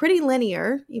Mm-hmm. pretty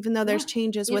linear, even though there's Yeah.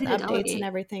 changes with Easy to updates and delegate.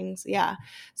 everything. Yeah.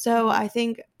 So Mm-hmm. I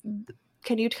think,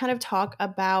 can you kind of talk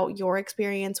about your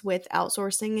experience with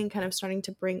outsourcing and kind of starting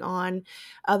to bring on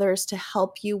others to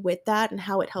help you with that and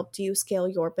how it helped you scale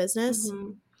your business?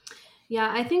 Mm-hmm. Yeah,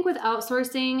 I think with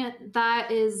outsourcing, that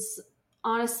is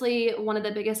honestly one of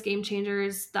the biggest game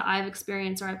changers that I've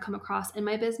experienced or I've come across in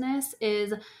my business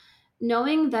is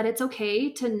knowing that it's okay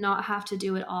to not have to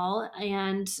do it all.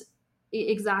 And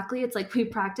exactly, it's like we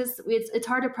practice, it's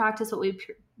hard to practice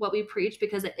what we preach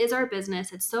because it is our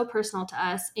business. It's so personal to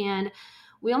us. And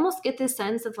we almost get this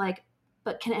sense of like,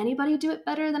 but can anybody do it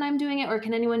better than I'm doing it? Or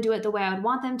can anyone do it the way I would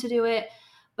want them to do it?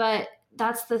 But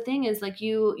that's the thing is like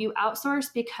you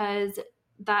outsource because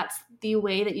that's the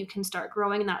way that you can start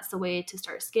growing and that's the way to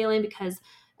start scaling because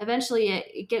eventually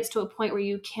it gets to a point where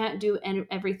you can't do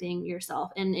everything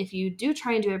yourself, and if you do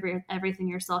try and do everything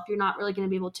yourself, you're not really going to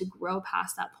be able to grow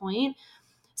past that point.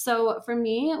 So for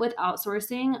me with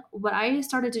outsourcing, what I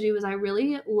started to do is I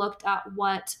really looked at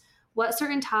what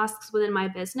certain tasks within my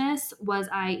business was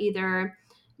I either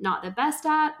not the best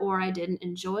at, or I didn't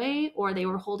enjoy, or they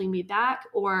were holding me back,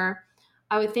 or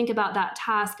I would think about that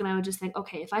task and I would just think,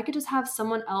 okay, if I could just have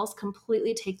someone else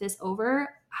completely take this over,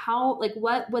 how, like,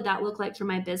 what would that look like for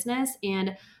my business?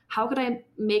 And how could I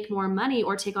make more money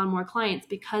or take on more clients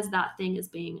because that thing is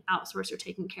being outsourced or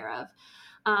taken care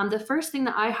of? The first thing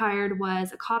that I hired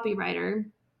was a copywriter,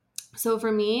 So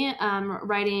for me,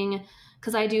 writing,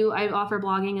 because I offer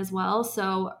blogging as well.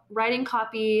 So writing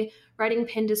copy, writing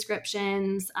pin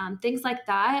descriptions, things like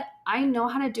that. I know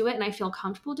how to do it and I feel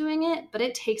comfortable doing it, but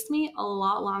it takes me a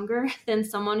lot longer than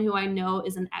someone who I know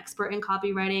is an expert in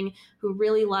copywriting, who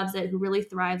really loves it, who really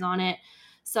thrives on it.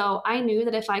 So I knew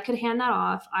that if I could hand that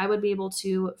off, I would be able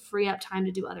to free up time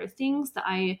to do other things that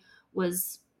I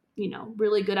was,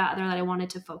 really good at there that I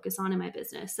wanted to focus on in my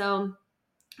business. So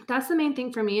that's the main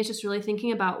thing for me, is just really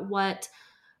thinking about what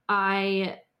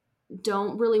I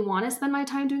don't really want to spend my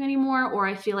time doing anymore, or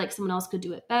I feel like someone else could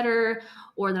do it better,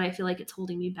 or that I feel like it's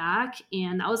holding me back.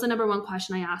 And that was the number one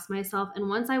question I asked myself. And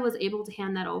once I was able to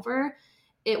hand that over,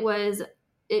 it was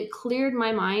it cleared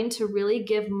my mind to really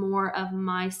give more of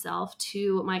myself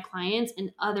to my clients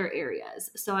in other areas.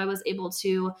 So I was able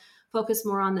to focus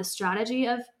more on the strategy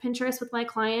of Pinterest with my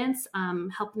clients,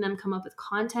 helping them come up with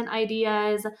content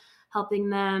ideas, helping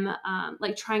them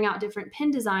like trying out different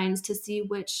pin designs to see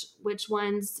which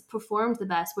ones performed the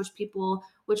best,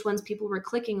 which ones people were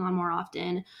clicking on more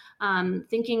often,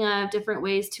 thinking of different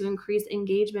ways to increase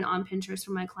engagement on Pinterest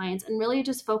for my clients, and really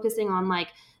just focusing on like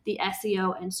the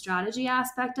SEO and strategy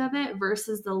aspect of it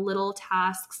versus the little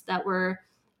tasks that were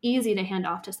easy to hand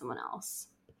off to someone else.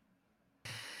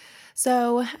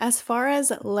 So, as far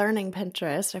as learning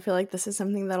Pinterest, I feel like this is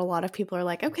something that a lot of people are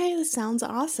like, okay, this sounds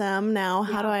awesome. Now,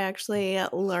 how do Yeah. I actually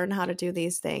learn how to do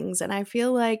these things? And I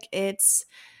feel like it's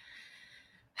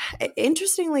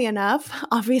interestingly enough,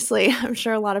 obviously, I'm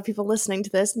sure a lot of people listening to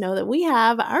this know that we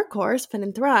have our course, Pin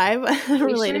and Thrive, We sure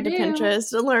related to do.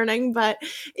 Pinterest learning. But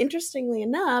interestingly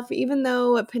enough, even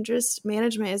though Pinterest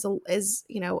management is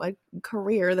a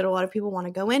career that a lot of people want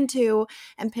to go into,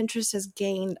 and Pinterest has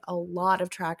gained a lot of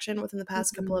traction within the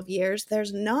past couple Mhm. of years,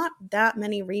 there's not that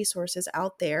many resources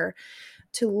out there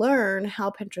to learn how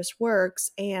Pinterest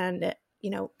works and,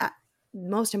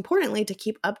 most importantly, to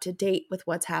keep up to date with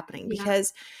what's happening, Yeah.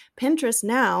 because Pinterest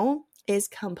now is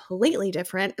completely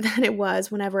different than it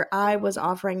was whenever I was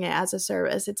offering it as a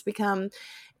service. It's become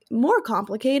more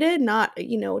complicated, not,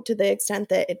 to the extent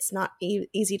that it's not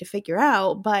easy to figure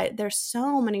out, but there's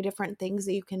so many different things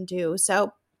that you can do.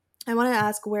 So I want to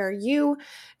ask where you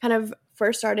kind of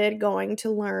first started going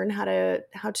to learn how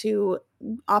to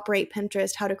operate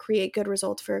Pinterest, how to create good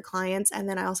results for your clients, and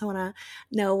then I also want to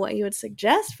know what you would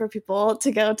suggest for people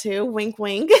to go to, wink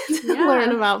wink, to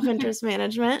learn Yeah. about Pinterest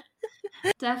management.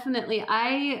 Definitely.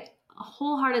 I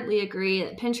wholeheartedly agree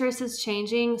that Pinterest is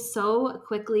changing so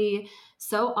quickly,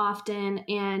 so often,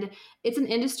 and it's an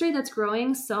industry that's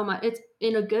growing so much. It's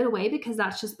in a good way because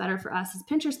that's just better for us as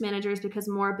Pinterest managers, because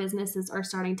more businesses are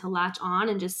starting to latch on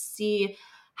and just see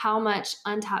how much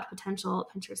untapped potential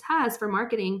Pinterest has for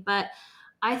marketing. But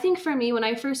I think for me, when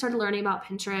I first started learning about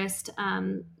Pinterest,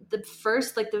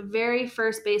 the very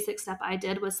first basic step I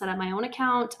did was set up my own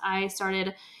account. I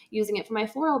started using it for my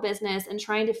floral business and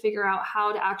trying to figure out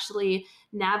how to actually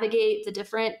navigate the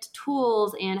different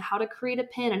tools and how to create a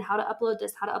pin and how to upload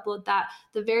this, how to upload that,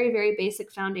 the very, very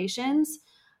basic foundations.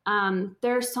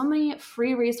 There are so many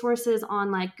free resources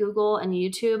on like Google and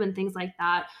YouTube and things like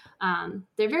that.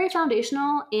 They're very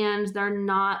foundational, and they're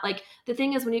not like, the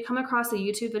thing is, when you come across a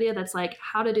YouTube video that's like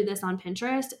how to do this on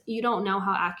Pinterest, you don't know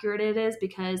how accurate it is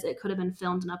because it could have been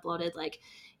filmed and uploaded like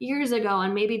years ago.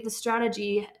 And maybe the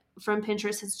strategy from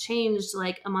Pinterest has changed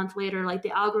like a month later. Like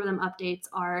the algorithm updates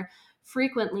are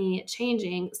frequently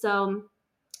changing. So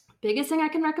biggest thing I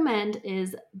can recommend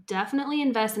is definitely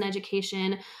invest in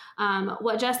education.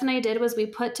 What Jess and I did was we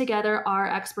put together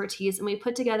our expertise and we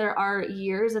put together our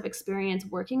years of experience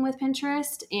working with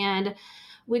Pinterest, and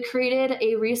we created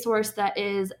a resource that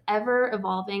is ever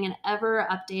evolving and ever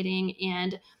updating,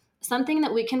 and something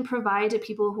that we can provide to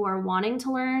people who are wanting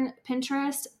to learn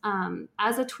Pinterest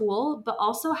as a tool, but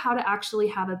also how to actually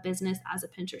have a business as a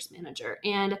Pinterest manager.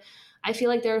 And I feel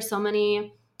like there are so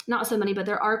many, not so many, but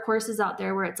there are courses out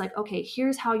there where it's like, okay,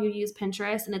 here's how you use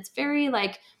Pinterest. And it's very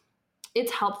like,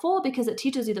 it's helpful because it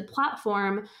teaches you the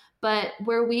platform. But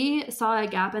where we saw a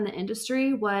gap in the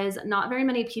industry was not very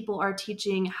many people are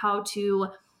teaching how to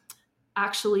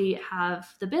actually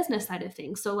have the business side of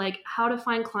things. So, like how to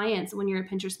find clients when you're a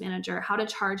Pinterest manager, how to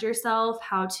charge yourself,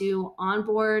 how to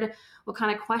onboard, what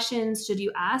kind of questions should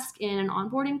you ask in an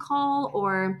onboarding call,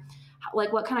 or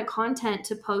like what kind of content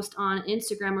to post on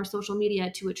Instagram or social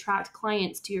media to attract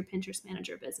clients to your Pinterest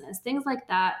manager business, things like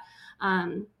that.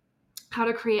 How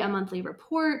to create a monthly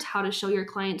report, how to show your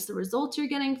clients the results you're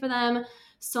getting for them.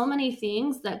 So many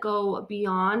things that go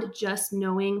beyond just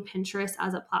knowing Pinterest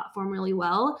as a platform really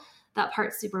well. That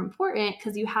part's super important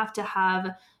because you have to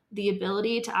have the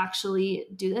ability to actually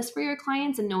do this for your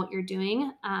clients and know what you're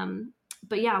doing.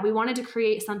 But yeah, we wanted to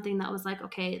create something that was like,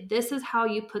 okay, this is how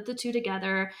you put the two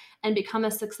together and become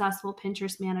a successful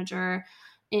Pinterest manager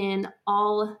in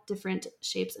all different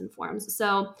shapes and forms.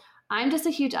 So I'm just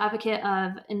a huge advocate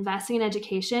of investing in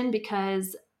education,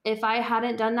 because if I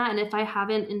hadn't done that, and if I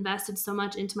haven't invested so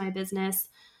much into my business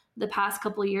the past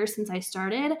couple of years since I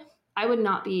started, I would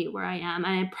not be where I am.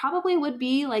 And I probably would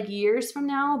be like years from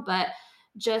now, but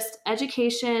just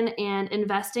education and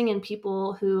investing in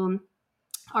people who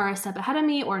are a step ahead of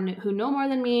me or who know more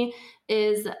than me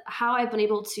is how I've been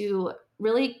able to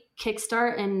really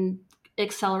kickstart and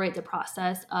accelerate the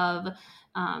process of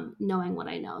knowing what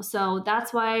I know. So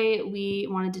that's why we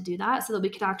wanted to do that, so that we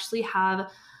could actually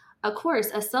have a course,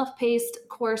 a self-paced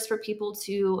course for people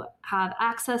to have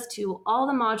access to all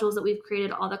the modules that we've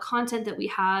created, all the content that we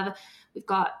have. We've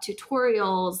got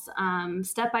tutorials,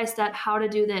 step-by-step how to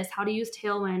do this, how to use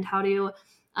Tailwind, how to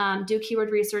do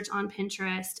keyword research on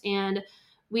Pinterest. And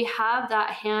we have that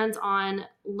hands-on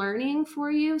learning for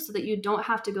you so that you don't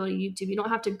have to go to YouTube. You don't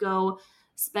have to go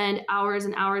spend hours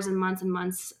and hours and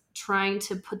months trying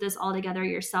to put this all together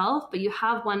yourself. But you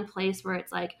have one place where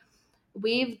it's like,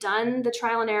 we've done the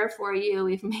trial and error for you.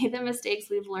 We've made the mistakes.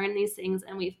 We've learned these things,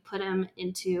 and we've put them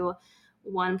into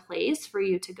one place for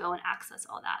you to go and access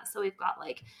all that. So we've got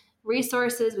like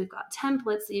resources, we've got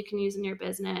templates that you can use in your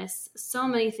business, so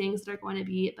many things that are going to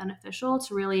be beneficial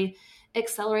to really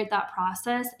accelerate that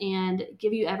process and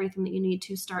give you everything that you need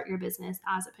to start your business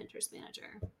as a Pinterest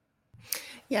manager.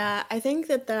 Yeah, I think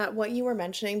that what you were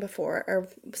mentioning before, or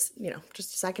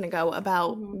just a second ago,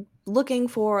 about looking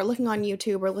on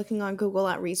YouTube or looking on Google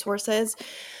at resources,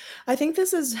 I think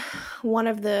this is one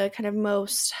of the kind of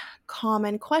most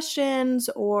common questions,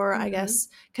 or I guess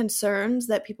concerns,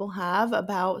 that people have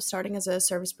about starting as a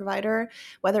service provider,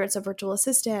 whether it's a virtual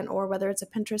assistant or whether it's a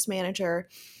Pinterest manager.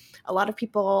 A lot of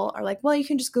people are like, well, you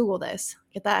can just Google this.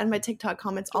 Get that in my TikTok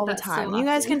comments all the time. So you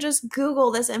guys can just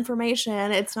Google this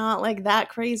information. It's not like that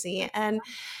crazy. And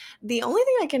the only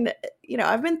thing I can,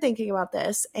 I've been thinking about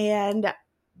this, and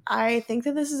I think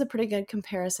that this is a pretty good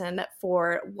comparison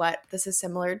for what this is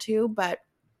similar to, but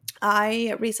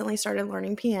I recently started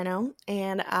learning piano,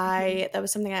 and that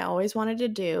was something I always wanted to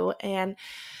do. And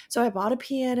so I bought a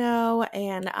piano,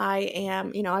 and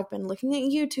I've been looking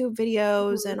at YouTube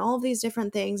videos and all of these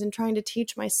different things and trying to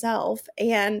teach myself.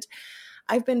 And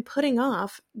I've been putting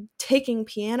off taking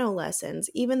piano lessons,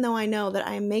 even though I know that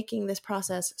I'm making this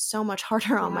process so much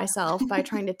harder on myself by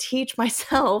trying to teach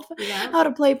myself how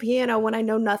to play piano when I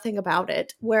know nothing about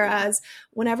it. Whereas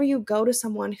whenever you go to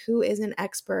someone who is an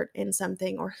expert in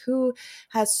something or who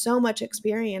has so much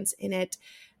experience in it,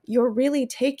 you're really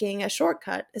taking a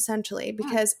shortcut, essentially,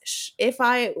 because if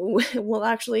I will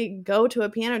actually go to a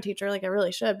piano teacher, like I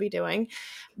really should be doing,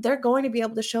 they're going to be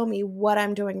able to show me what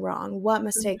I'm doing wrong, what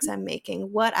mistakes I'm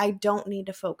making, what I don't need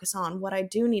to focus on, what I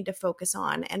do need to focus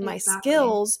on. And my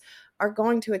skills are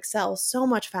going to excel so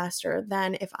much faster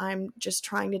than if I'm just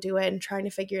trying to do it and trying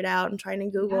to figure it out and trying to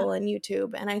Google and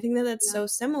YouTube. And I think that that's so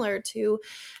similar to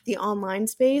the online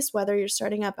space, whether you're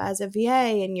starting up as a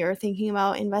VA and you're thinking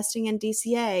about investing in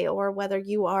DCA, or whether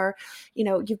you are,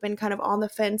 you've been kind of on the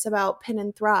fence about Pin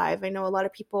and Thrive. I know a lot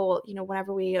of people,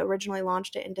 whenever we originally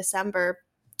launched it in December,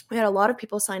 we had a lot of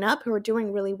people sign up who are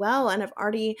doing really well and have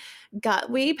already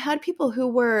we've had people who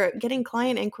were getting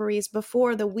client inquiries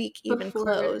before the week even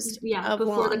closed. Before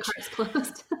launch. The cart's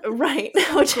closed. Right,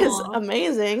 which is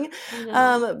amazing.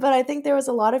 But I think there was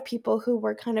a lot of people who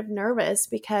were kind of nervous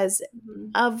because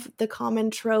of the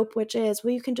common trope, which is,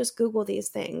 well, you can just Google these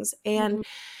things. And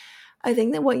I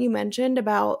think that what you mentioned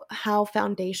about how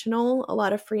foundational a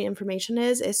lot of free information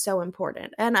is so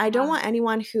important. And I don't want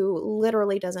anyone who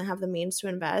literally doesn't have the means to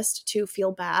invest to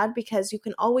feel bad, because you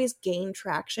can always gain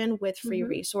traction with free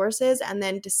resources and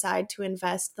then decide to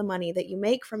invest the money that you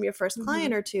make from your first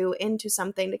client or two into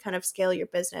something to kind of scale your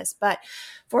business. But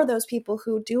for those people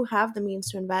who do have the means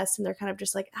to invest and they're kind of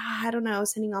just like, I don't know,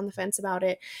 sitting on the fence about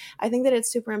it, I think that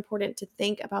it's super important to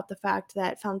think about the fact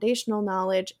that foundational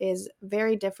knowledge is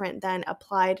very different than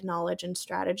applied knowledge and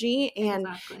strategy. And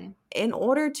in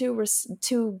order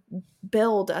to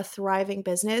build a thriving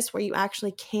business where you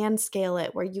actually can scale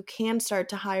it, where you can start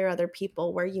to hire other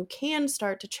people, where you can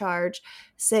start to charge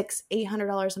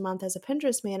 $600-$800 a month as a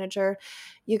Pinterest manager,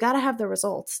 you got to have the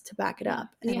results to back it up.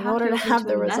 And in order to have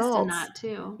the results, in that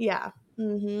too.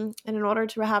 And in order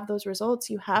to have those results,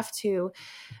 you have to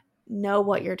know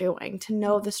what you're doing, to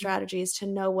know the strategies, to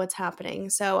know what's happening.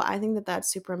 So I think that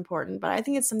that's super important, but I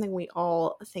think it's something we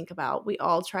all think about. We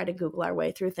all try to Google our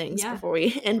way through things before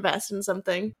we invest in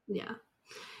something. Yeah,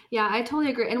 I totally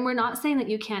agree. And we're not saying that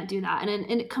you can't do that.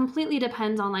 And it completely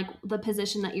depends on like the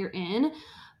position that you're in,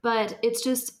 but it's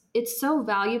just it's so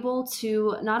valuable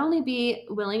to not only be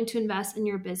willing to invest in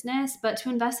your business, but to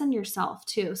invest in yourself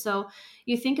too. So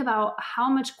you think about how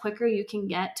much quicker you can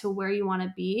get to where you want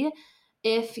to be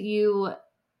if you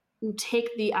take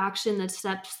the action, the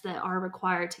steps that are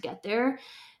required to get there.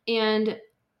 And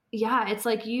yeah, it's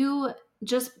like you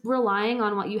just relying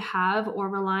on what you have or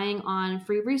relying on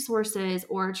free resources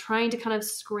or trying to kind of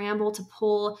scramble to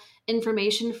pull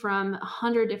information from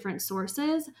 100 different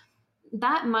sources,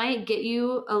 that might get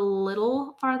you a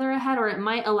little farther ahead, or it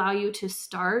might allow you to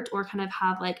start or kind of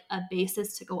have like a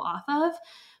basis to go off of.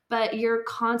 But you're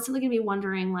constantly going to be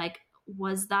wondering, like,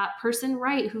 was that person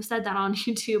right who said that on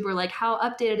YouTube? Or like, how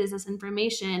updated is this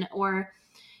information? Or,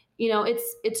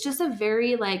 it's just a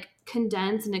very like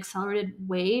condensed and accelerated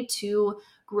way to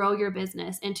grow your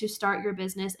business and to start your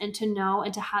business and to know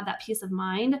and to have that peace of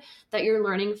mind that you're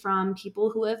learning from people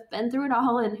who have been through it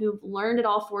all and who've learned it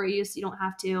all for you, so you don't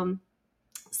have to.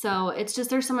 So it's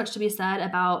just, there's so much to be said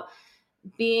about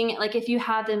being like, if you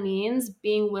have the means,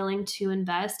 being willing to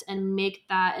invest and make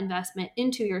that investment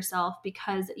into yourself,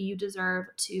 because you deserve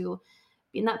to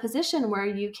be in that position where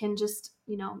you can just,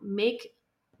 make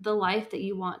the life that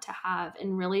you want to have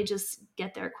and really just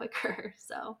get there quicker.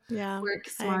 So Yeah, work I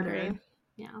smarter. agree.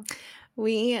 Yeah.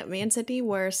 Me and Sydney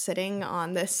were sitting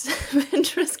on this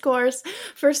Pinterest course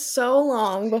for so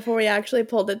long before we actually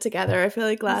pulled it together. I feel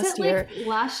like Was last it like year.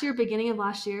 last year, beginning of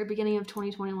last year, beginning of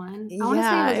 2021? I want to say it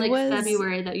Yeah, was it like was.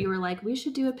 February that you were like, we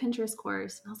should do a Pinterest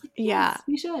course. And I was like, Yeah, yes,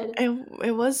 we should.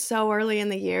 it was so early in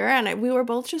the year, and we were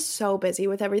both just so busy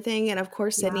with everything. And of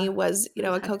course, Sydney Yeah, was, it was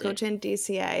a hectic. co-coach in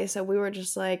DCA, so we were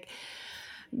just like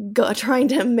trying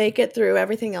to make it through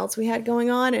everything else we had going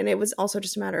on. And it was also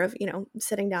just a matter of,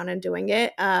 sitting down and doing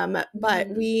it. But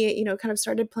Mhm. we, kind of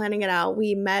started planning it out.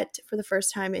 We met for the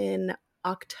first time in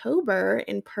October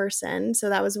in person. So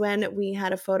that was when we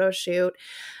had a photo shoot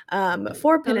for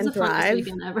That Pin was the and funnest Thrive.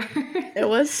 weekend ever. It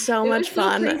was so It much was so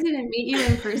fun. crazy to meet you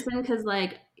in person because,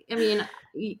 like, I mean,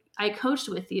 I coached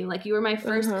with you. Like, you were my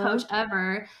first Uh-huh. coach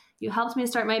ever. You helped me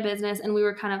start my business, and we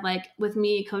were kind of like, with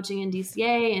me coaching in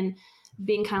DCA and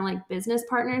being kind of like business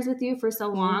partners with you for so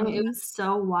long. It Hmm. was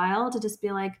so wild to just be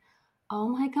like, oh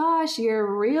my gosh,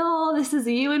 you're real. This is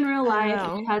you in real I life. And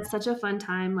know. we had such a fun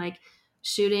time, like,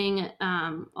 shooting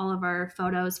all of our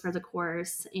photos for the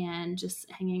course and just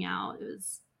hanging out.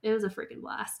 It was a freaking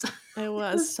blast. It It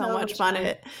was was so so much much fun.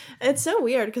 fun. It's so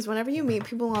weird because whenever you meet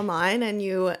people online and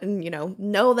you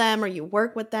know them or you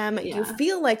work with them, you Yeah.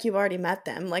 feel like you've already met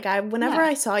them. Like whenever Yeah.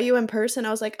 I saw you in person, I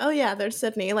was like, oh yeah, there's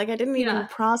Sydney. Like I didn't even Yeah.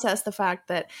 process the fact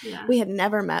that Yeah. we had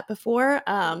never met before.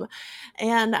 Yeah.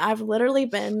 And I've literally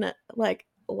been like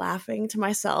laughing to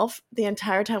myself the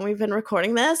entire time we've been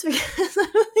recording this because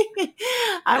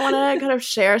I want to kind of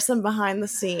share some behind the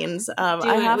snes. I Do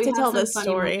it. have We to have tell some this funny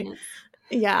story. moments.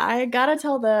 Yeah, I gotta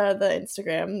tell the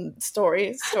Instagram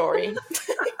story.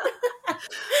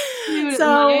 Dude, my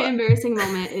So, embarrassing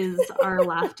moment is our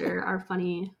laughter, our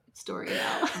funny story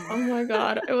now. oh my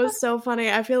god, it was so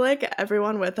funny. I feel like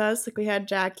everyone with us, like we had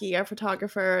Jackie, our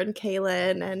photographer, and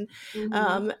Kaylin, and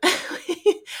Hmm.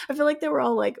 I feel like they were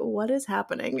all like, "What is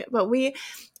happening?" But we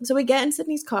get in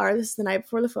Sydney's car. This is the night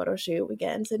before the photo shoot. We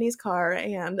get in Sydney's car,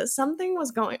 and something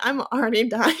was going. I'm already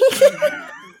dying.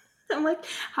 I'm like,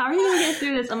 how are you going to get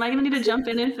through this? Am I going to need to jump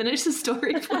in and finish the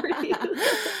story for you?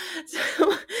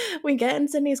 So we get in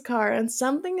Sydney's car and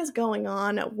something is going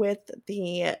on with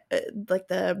the like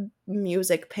the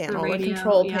music The panel, the radio.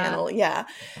 control Yeah. panel. Yeah.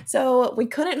 So we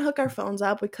couldn't hook our phones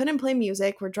up. We couldn't play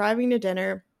music. We're driving to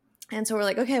dinner. And so we're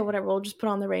like, okay, whatever, we'll just put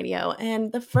on the radio.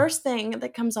 And the first thing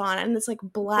that comes on, and it's like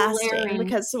blasting Blaring.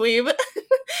 because we've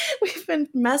been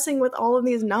messing with all of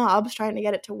these knobs trying to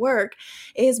get it to work,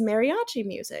 is mariachi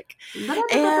music.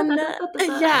 And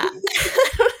yeah,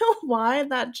 I don't know why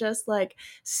that just like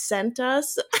sent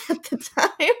us at the time.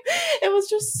 It was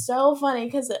just so funny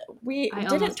because we I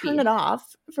didn't almost turn it peed.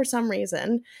 off for some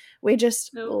reason. We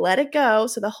just Nope. let it go.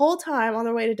 So the whole time on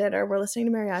the way to dinner, we're listening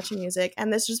to mariachi music,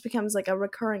 and this just becomes like a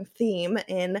recurring theme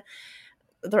in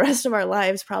the rest of our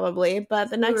lives, probably.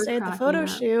 But the We next were day at the cracking photo up.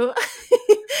 shoot,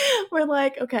 we're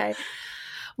like, okay,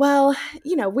 well,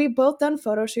 we've both done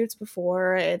photo shoots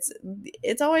before.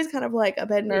 It's always kind of like a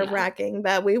bit Yeah. nerve-wracking,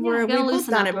 but Yeah, you gotta we've both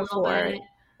loosen done up it a little before. bit.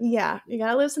 Yeah, you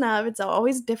gotta loosen up. It's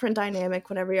always different dynamic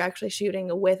whenever you're actually shooting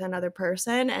with another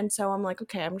person. And so I'm like,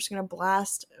 okay, I'm just gonna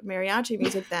blast mariachi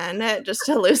music then, just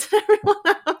to loosen everyone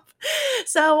up.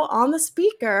 So on the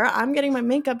speaker, I'm getting my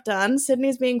makeup done.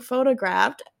 Sydney's being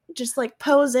photographed, just like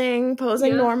posing Yep.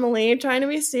 normally, trying to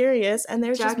be serious, and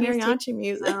there's just Jackie's taking mariachi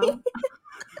music. out.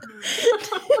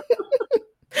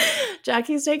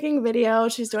 Jackie's taking video.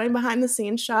 She's doing behind the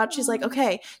scenes shots. She's like,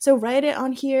 okay, so write it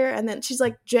on here. And then she's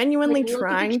like genuinely Like, look at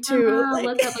trying the camera, to like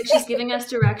look up, like she's giving us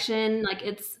direction. Like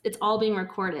it's all being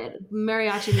recorded.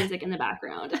 Mariachi music in the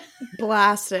background.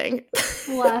 blasting.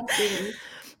 Blasting.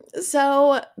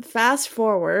 So fast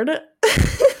forward.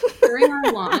 During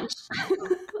our launch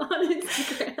on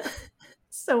Instagram.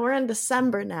 So we're in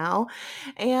December now,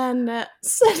 and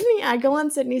Sydney, I go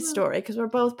on Sydney's story because we're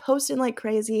both posting like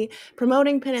crazy,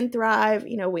 promoting Pin and Thrive.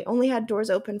 You know, we only had doors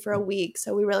open for a week,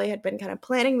 so we really had been kind of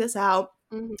planning this out.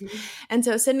 Mm-hmm. And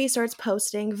so Sydney starts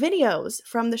posting videos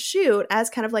from the shoot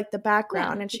as kind of like the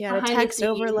background, and she had a text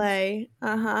overlay.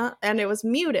 And it was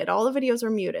muted. All the videos were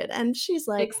muted, and she's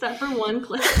like, except for one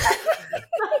clip.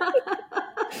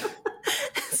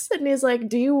 Sydney's like,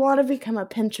 do you want to become a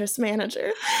Pinterest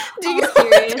manager? All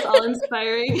serious, all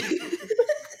inspiring.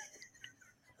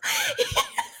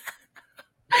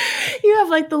 You have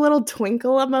like the little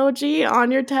twinkle emoji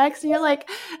on your text, and you're like,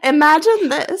 imagine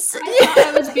this. I thought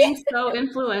I was being so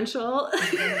influential.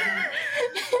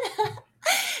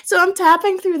 So I'm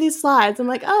tapping through these slides. I'm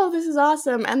like, oh, this is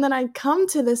awesome. And then I come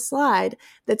to this slide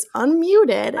that's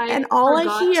unmuted, and all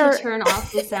I hear... to turn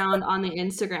off the sound on the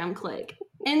Instagram click.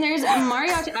 And there's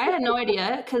mariachi. I had no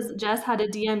idea because Jess had to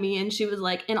DM me, and she was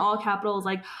like, in all capitals,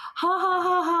 like, ha ha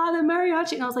ha ha, the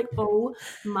mariachi. And I was like, oh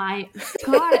my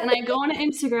God. And I go on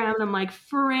Instagram, and I'm like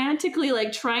frantically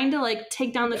like trying to like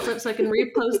take down the clip so I can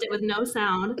repost it with no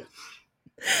sound.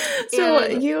 So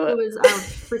I was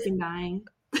freaking dying.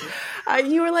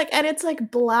 You were like, and it's like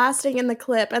blasting in the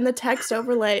clip, and the text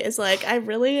overlay is like, I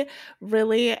really,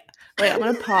 really, wait, I'm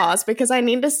going to pause because I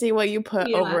need to see what you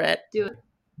put over it. Do it.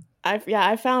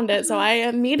 I found it. So I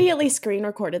immediately screen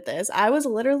recorded this. I was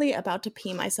literally about to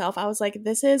pee myself. I was like,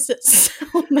 this is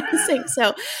so amazing.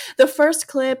 So the first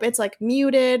clip, it's like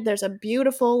muted. There's a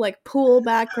beautiful like pool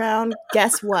background.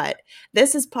 Guess what?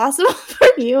 This is possible for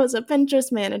you as a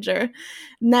Pinterest manager.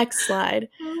 Next slide.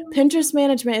 Pinterest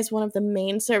management is one of the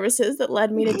main services that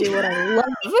led me to do what I love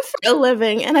for a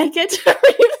living, and I get to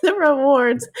reap the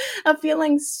rewards of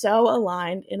feeling so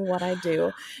aligned in what I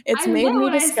do. It's made me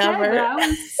discover. I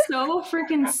was so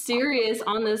freaking serious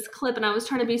on this clip, and I was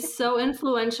trying to be so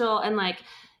influential and like,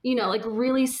 you know, like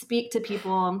really speak to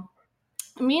people.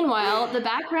 Meanwhile, the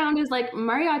background is like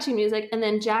mariachi music, and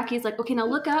then Jackie's like, okay, now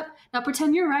look up, now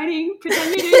pretend you're writing,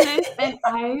 pretend you're doing this, and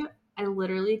I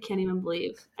literally can't even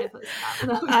believe I posted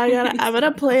that. I'm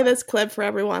gonna play this clip for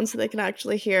everyone so they can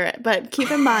actually hear it. But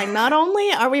keep in mind, not only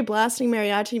are we blasting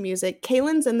mariachi music,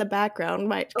 Kaylin's in the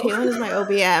background. Kaylin is my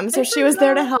OBM, so she was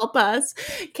there to help us.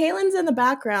 Kaylin's in the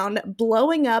background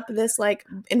blowing up this like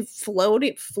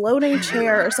floating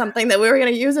chair or something that we were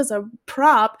gonna use as a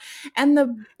prop, and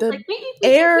the like,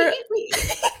 air.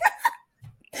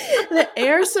 The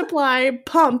air supply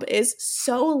pump is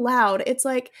so loud. It's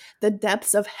like the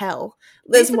depths of hell.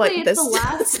 Basically, it's the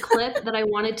last clip that I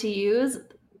wanted to use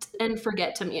and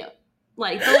forget to mute.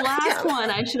 Like the last one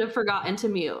I should have forgotten to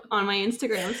mute on my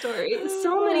Instagram story.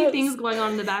 So many things going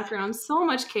on in the background. So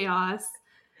much chaos.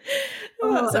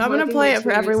 So I'm going to play it for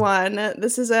everyone.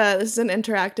 This is an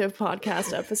interactive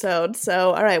podcast episode.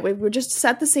 So, all right, we just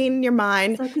set the scene in your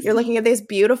mind. You're looking at these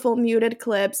beautiful muted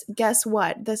clips. Guess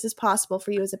what? This is possible for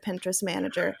you as a Pinterest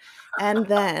manager. And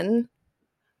then,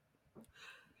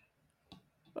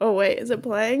 oh wait, is it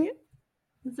playing?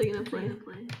 Is it going to play?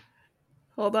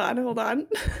 Hold on.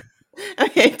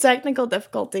 Okay, technical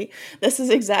difficulty. This is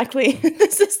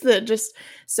just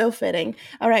so fitting.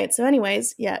 All right, so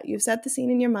anyways, yeah, you've set the scene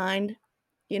in your mind.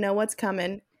 You know what's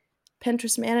coming.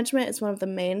 Pinterest management is one of the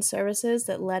main services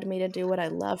that led me to do what I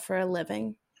love for a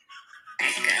living. Do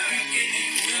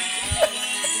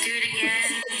it again.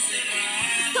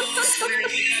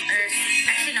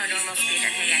 Actually, no, normal speed.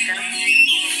 Okay, yeah, go.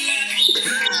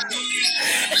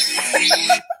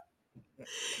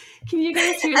 Can you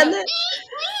guys hear that?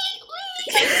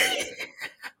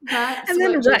 And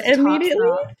then immediately,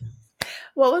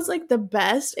 what was like the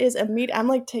best is I'm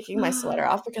like taking my sweater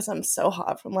off because I'm so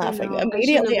hot from laughing.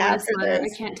 Immediately after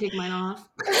this, I can't take mine off.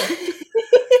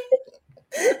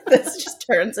 This just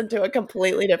turns into a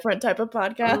completely different type of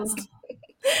podcast.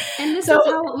 And this is how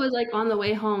it was like on the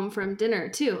way home from dinner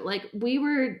too. Like we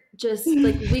were just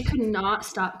like, we could not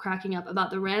stop cracking up about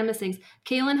the randomest things.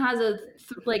 Kaylin has a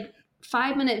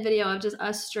 5-minute video of just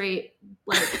us straight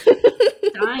like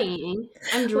dying.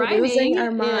 I'm driving. We're losing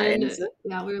our minds.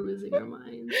 Yeah, we're losing our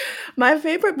minds. My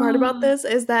favorite part about this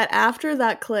is that after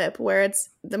that clip where it's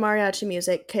the mariachi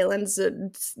music, Kaylin's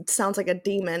sounds like a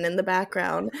demon in the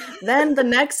background. Then the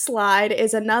next slide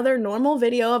is another normal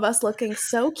video of us looking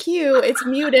so cute. It's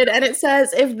muted and it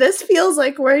says, if this feels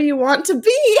like where you want to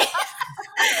be.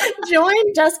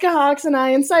 Join Jessica Hawks and I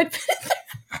inside.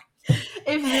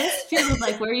 If this feels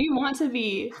like where you want to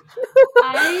be,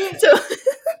 So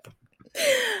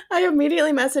I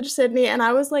immediately messaged Sydney and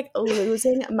I was like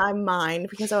losing my mind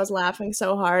because I was laughing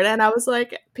so hard. And I was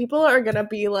like, people are going to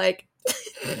be like,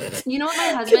 you know what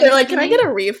my husband they're like, did can to I me? get a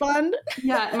refund?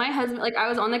 Yeah, my husband, like I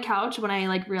was on the couch when I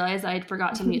like realized I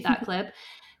forgot to mute that clip.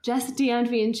 Jess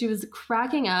DM'd me and she was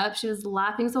cracking up. She was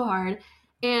laughing so hard.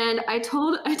 And I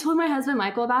told my husband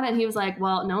Michael about it, and he was like,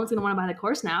 "Well, no one's gonna want to buy the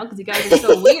course now because you guys are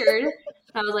so weird." And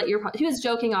I was like, he was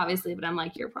joking, obviously, but I'm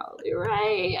like, "You're probably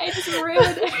right. I just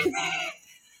ruined everything."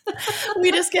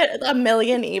 We just get a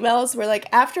million emails. We're like,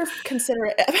 after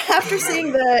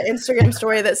seeing the Instagram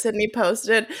story that Sydney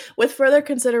posted, with further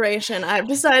consideration, I've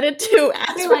decided to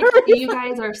ask They're for like, a refund. "You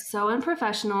guys are so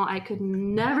unprofessional. I could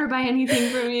never buy anything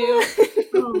from you."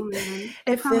 Oh man!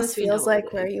 I If promise this we know feels what like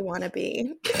we're where doing. you want to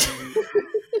be.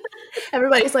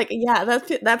 Everybody's like, yeah,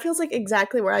 that feels like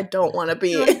exactly where I don't want to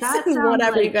be. They're like, that sounds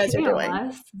Whatever you like guys are doing.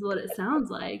 chaos. Is what it sounds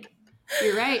like.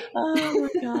 You're right. Oh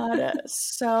my god,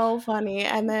 so funny.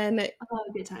 And then Oh,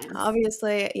 good times.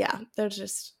 obviously, yeah, there's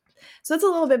just so it's a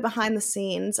little bit behind the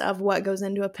scenes of what goes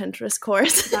into a Pinterest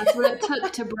course. That's what it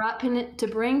took to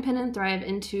bring Pin and Thrive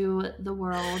into the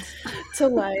world. To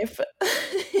life.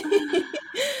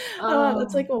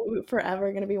 That's like Oh,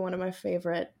 forever going to be one of my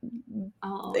favorite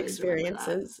I'll always remember that.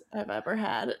 experiences I've ever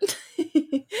had.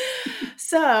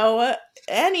 So,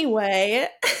 anyway,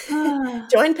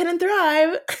 join Pin and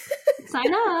Thrive.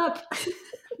 Sign up.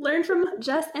 Learn from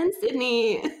Jess and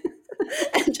Sydney.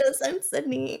 And Jess and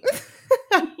Sydney.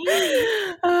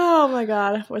 Oh my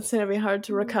god, it's gonna be hard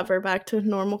to recover back to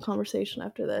normal conversation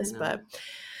after this. But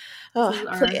this is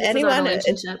our anyone,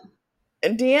 relationship.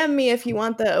 DM me if you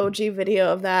want the OG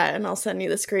video of that, and I'll send you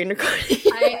the screen recording.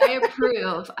 I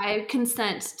approve. I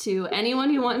consent to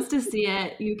anyone who wants to see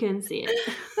it. You can see it.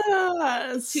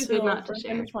 Too good not to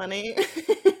share. Funny.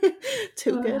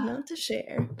 Too good not to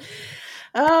share.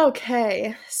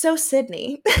 Okay, so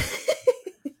Sydney.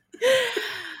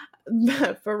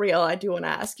 For real, I do want to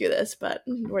ask you this, but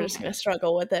we're just going to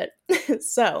struggle with it.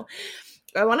 So,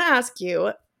 I want to ask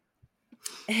you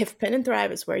if Pin and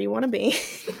Thrive is where you want to be.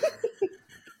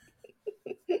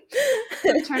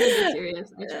 I'm trying to be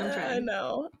serious. I'm trying.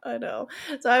 I know.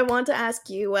 So, I want to ask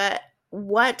you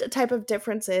what type of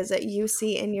differences that you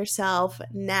see in yourself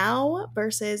now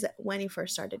versus when you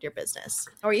first started your business,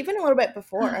 or even a little bit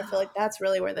before. I feel like that's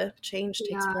really where the change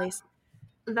takes place.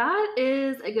 That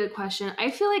is a good question.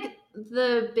 I feel like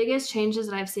the biggest changes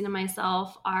that I've seen in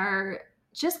myself are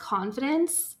just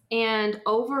confidence and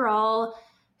overall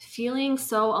feeling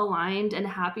so aligned and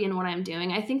happy in what I'm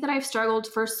doing. I think that I've struggled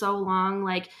for so long.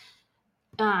 Like,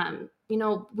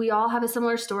 we all have a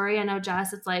similar story. I know,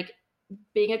 Jess, it's like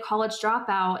being a college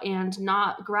dropout and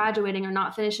not graduating or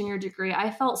not finishing your degree. I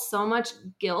felt so much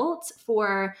guilt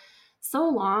for so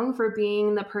long for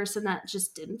being the person that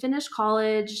just didn't finish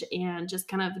college and just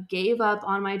kind of gave up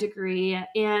on my degree.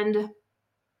 And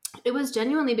it was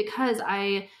genuinely because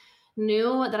I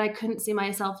knew that I couldn't see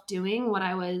myself doing what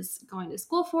I was going to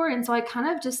school for. And so I kind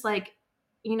of just like,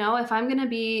 if I'm going to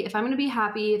be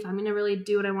happy, if I'm going to really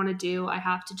do what I want to do, I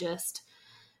have to just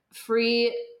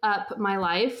free up my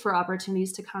life for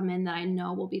opportunities to come in that I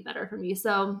know will be better for me.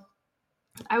 So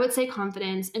I would say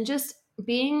confidence and just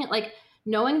being like,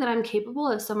 knowing that I'm capable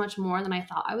of so much more than I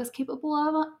thought I was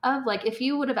capable of. Like, if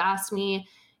you would have asked me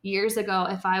years ago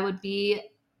if I would be,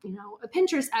 a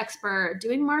Pinterest expert,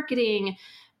 doing marketing,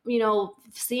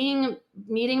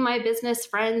 meeting my business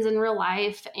friends in real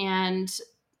life and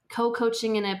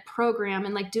co-coaching in a program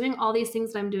and like doing all these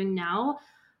things that I'm doing now,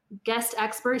 guest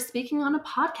expert speaking on a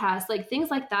podcast, like things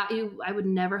like that, I would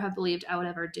never have believed I would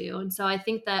ever do. And so I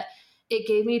think that it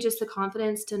gave me just the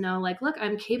confidence to know, like, look,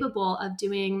 I'm capable of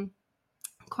doing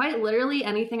quite literally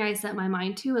anything I set my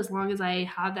mind to, as long as I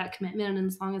have that commitment and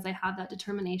as long as I have that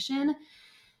determination.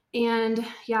 And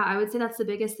yeah, I would say that's the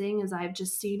biggest thing is I've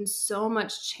just seen so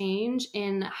much change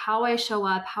in how I show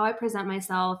up, how I present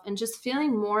myself, and just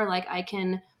feeling more like I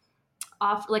can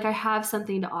like I have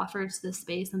something to offer to this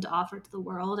space and to offer to the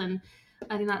world. And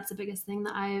I think that's the biggest thing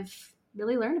that I've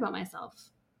really learned about myself.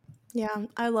 Yeah,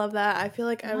 I love that. I feel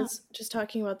like I was just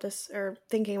talking about this or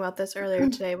thinking about this earlier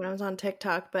today when I was on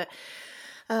TikTok, but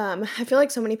I feel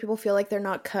like so many people feel like they're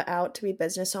not cut out to be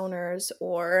business owners,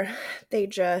 or they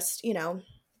just,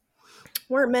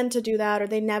 weren't meant to do that, or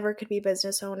they never could be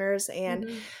business owners. And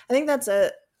I think that's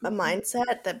a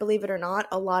mindset that, believe it or not,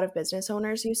 a lot of business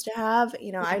owners used to have.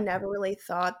 I never really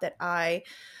thought that I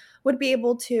would be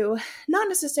able to not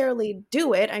necessarily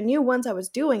do it. I knew once I was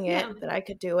doing it Yeah. that I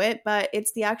could do it, but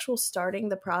it's the actual starting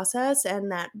the process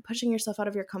and that pushing yourself out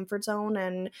of your comfort zone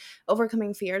and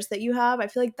overcoming fears that you have. I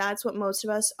feel like that's what most of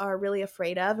us are really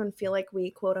afraid of and feel like we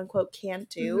quote unquote can't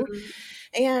do. Mhm.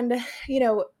 And,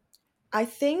 I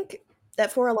think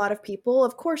that for a lot of people,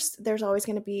 of course, there's always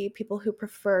going to be people who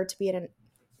prefer to be at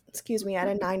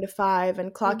a 9 to 5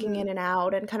 and clocking in Mhm. and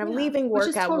out and kind of Yeah, leaving which work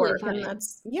is at totally work. And fine.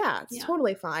 it's Yeah.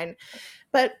 totally fine.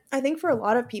 But I think for a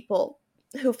lot of people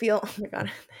who feel, oh my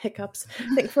God, hiccups.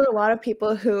 I think for a lot of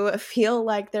people who feel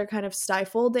like they're kind of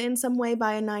stifled in some way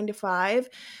by a 9 to 5,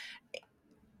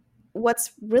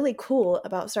 what's really cool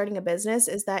about starting a business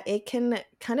is that it can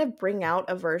kind of bring out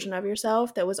a version of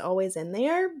yourself that was always in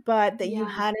there, but that you Yeah.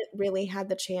 hadn't really had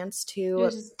the chance It to.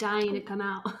 was just dying to come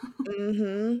out.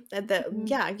 Mhm.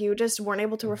 Yeah, you just weren't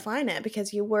able to refine it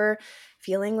because you were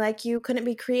feeling like you couldn't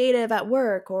be creative at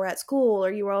work or at school,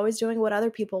 or you were always doing what other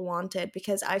people wanted.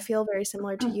 Because I feel very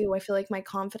similar to you. I feel like my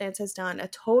confidence has done a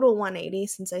total 180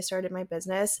 since I started my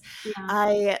business.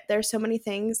 Yeah. There's so many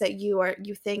things that you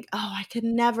think, oh, I could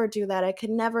never do that. I could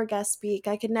never guest speak.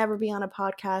 I could never be on a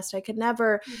podcast. I could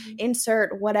never Mhm.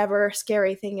 insert whatever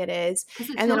scary thing it is. 'Cause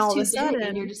it And then feels all of a too big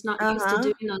and you're sudden, just not used to uh-huh.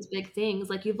 doing those big things.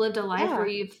 Like, you've lived a life where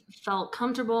Yeah. you've felt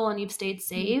comfortable and you've stayed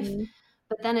safe, Hmm.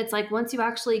 but then it's like once you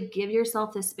actually give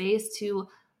yourself the space to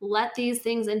let these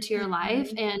things into your life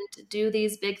Hmm. and do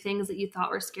these big things that you thought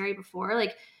were scary before,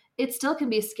 like, it still can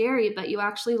be scary, but you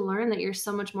actually learn that you're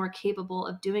so much more capable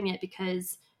of doing it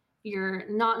because you're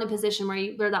not in a position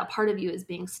where that part of you is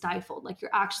being stifled. Like,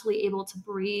 you're actually able to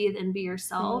breathe and be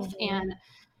yourself, Hmm. and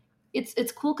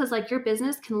it's cool because like your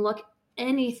business can look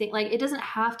anything, like it doesn't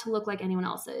have to look like anyone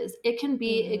else's. It can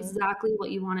be Hmm. exactly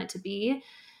what you want it to be.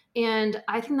 And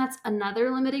I think that's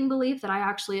another limiting belief that I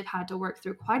actually have had to work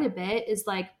through quite a bit is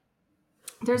like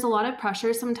there's a lot of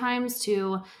pressure sometimes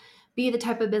to be the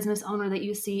type of business owner that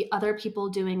you see other people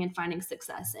doing and finding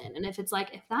success in. And if it's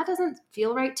like, if that doesn't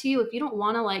feel right to you, if you don't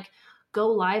want to like go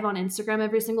live on Instagram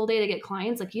every single day to get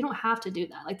clients, like you don't have to do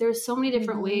that. Like there's so many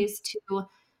different Hmm. ways to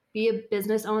be a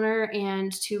business owner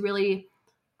and to really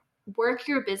work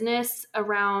your business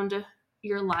around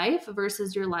your life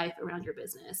versus your life around your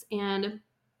business. And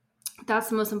that's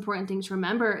the most important thing to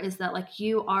remember is that like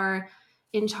you are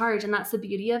in charge, and that's the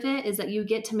beauty of it is that you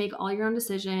get to make all your own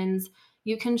decisions.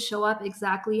 You can show up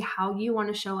exactly how you want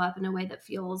to show up in a way that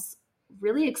feels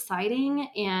really exciting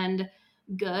and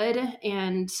good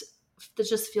and that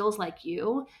just feels like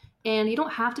you, and you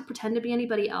don't have to pretend to be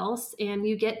anybody else, and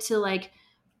you get to like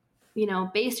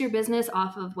base your business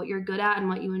off of what you're good at and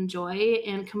what you enjoy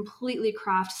and completely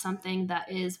craft something that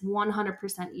is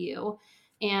 100% you.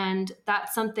 And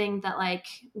that's something that, like,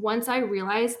 once I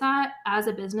realized that as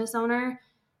a business owner,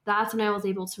 that's when I was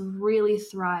able to really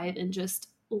thrive and just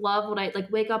love what I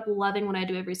like, wake up loving what I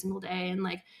do every single day and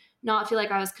like not feel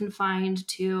like I was confined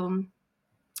to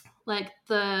like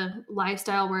the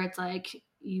lifestyle where it's like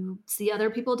you see other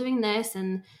people doing this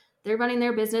and they're running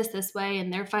their business this way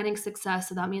and they're finding success.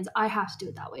 So that means I have to do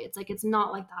it that way. It's like, it's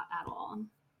not like that at all.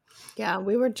 Yeah,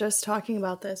 we were just talking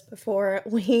about this before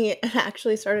we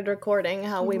actually started recording,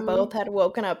 how we Mm-hmm. both had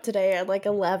woken up today at like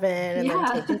 11 and then Yeah.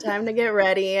 taken time to get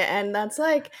ready. And that's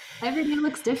like, Every day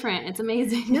looks different. It's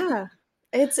amazing. yeah.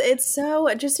 It's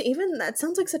so just even that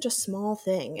sounds like such a small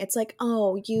thing. It's like,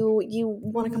 oh, you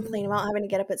want to Mm-hmm. complain about having to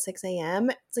get up at 6 a.m.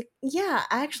 It's like, yeah,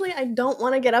 actually I don't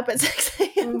want to get up at 6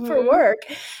 a.m. for Mm-hmm. work.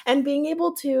 And being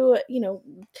able to,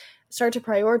 start to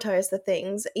prioritize the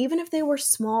things, even if they were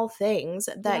small things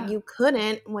that Yeah. you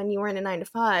couldn't when you were in a 9 to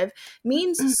 5,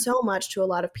 means so much to a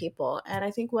lot of people. And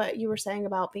I think what you were saying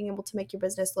about being able to make your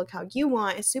business look how you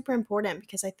want is super important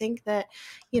because I think that,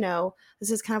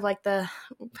 this is kind of like I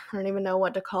don't even know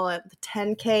what to call it, the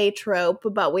 10K trope,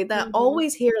 but we that Mm-hmm.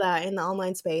 always hear that in the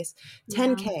online space. Yeah.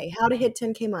 10K, how to hit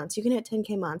 10K months. You can hit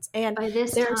 10K months. And By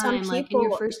this there are some time, like in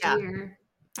your people, first yeah, year.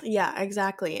 yeah,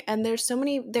 exactly. And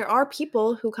there are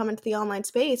people who come into the online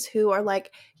space who are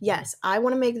like, yes, I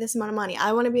want to make this amount of money.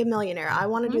 I want to be a millionaire. I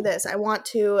want to do Mm-hmm. this. I want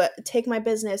to take my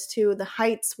business to the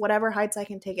heights, whatever heights I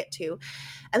can take it to.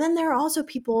 And then there are also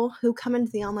people who come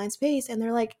into the online space and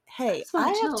they're like, I hey, just I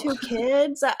want to have chill. 2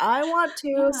 kids. I want to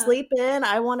Yeah. sleep in.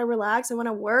 I want to relax. I want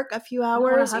to work a few I don't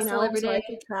want to hours, hustle every so I day.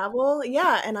 can travel.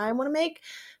 Yeah. And I want to make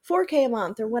 4K a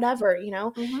month or whatever.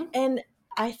 Mm-hmm. And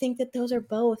I think that those are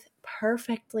both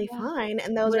perfectly Yeah. fine.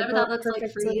 And those are Whatever that both looks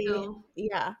like for perfectly, you.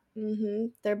 yeah.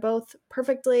 They're both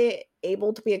perfectly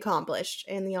able to be accomplished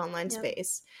in the online Yep.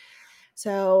 space.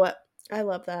 So I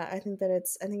love that. I think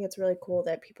it's really cool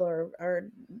that people are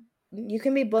you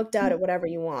can be booked out at whatever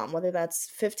you want, whether that's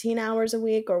 15 hours a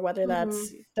week or whether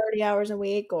that's 30 hours a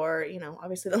week, or,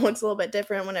 obviously that looks a little bit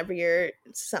different whenever you're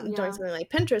doing something like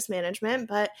Pinterest management,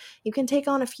 but you can take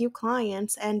on a few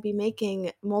clients and be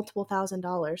making multiple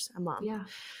 $1,000s a month. Yeah.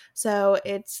 So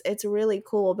it's really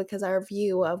cool because our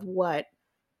view of what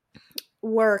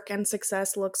work and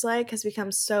success looks like has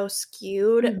become so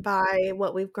skewed by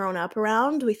what we've grown up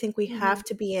around. We think we have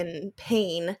to be in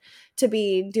pain to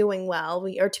be doing well,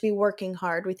 or to be working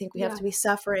hard. We think we have to be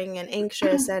suffering and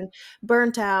anxious and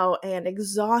burnt out and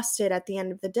exhausted at the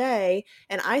end of the day.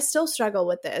 And I still struggle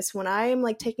with this. When I'm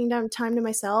like taking down time to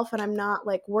myself and I'm not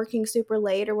like working super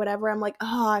late or whatever, I'm like,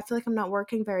 oh, I feel like I'm not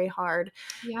working very hard.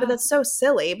 But that's so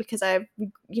silly because I've,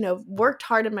 worked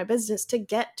hard in my business to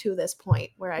get to this point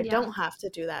where I don't have to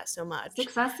do that so much.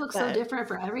 Success looks so different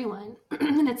for everyone.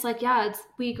 And it's like,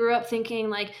 we grew up thinking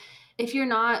like, if you're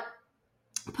not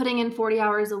putting in 40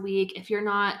 hours a week, if you're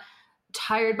not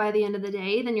tired by the end of the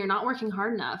day, then you're not working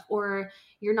hard enough, or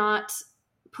you're not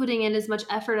putting in as much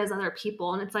effort as other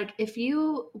people. And it's like, if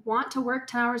you want to work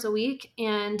 10 hours a week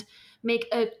and make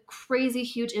a crazy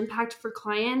huge impact for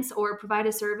clients, or provide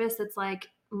a service that's like,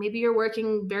 maybe you're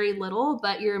working very little,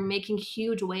 but you're making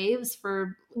huge waves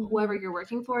for whoever you're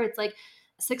working for. It's like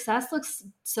success looks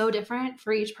so different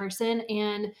for each person.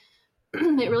 And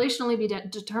it really should only be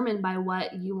determined by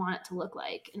what you want it to look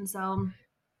like. And so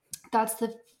that's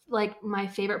my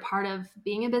favorite part of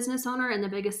being a business owner. And the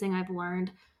biggest thing I've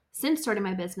learned since starting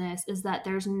my business is that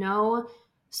there's no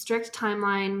strict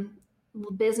timeline.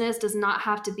 Business does not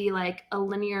have to be like a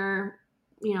linear,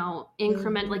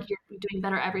 increment, like you're doing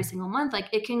better every single month. Like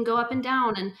it can go up and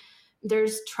down, and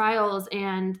there's trials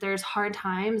and there's hard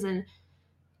times, and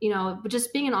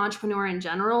just being an entrepreneur in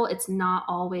general, it's not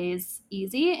always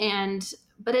easy.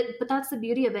 But that's the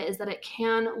beauty of it, is that it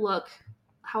can look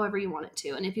however you want it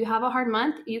to. And if you have a hard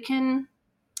month, you can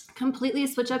completely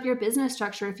switch up your business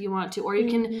structure if you want to, or you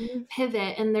can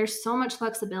pivot. And there's so much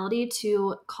flexibility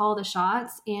to call the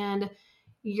shots, and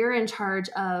you're in charge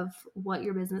of what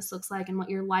your business looks like and what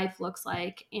your life looks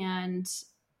like. And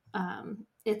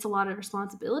it's a lot of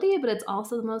responsibility, but it's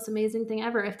also the most amazing thing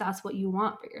ever if that's what you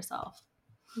want for yourself.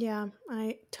 Yeah,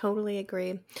 I totally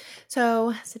agree.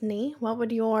 So, Sydney, what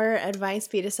would your advice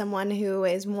be to someone who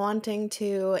is wanting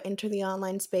to enter the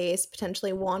online space,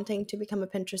 potentially wanting to become a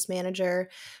Pinterest manager,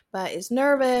 but is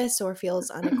nervous or feels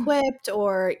unequipped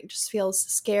or just feels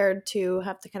scared to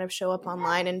have to kind of show up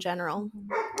online in general?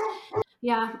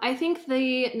 Yeah, I think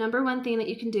the number one thing that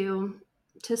you can do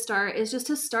to start is just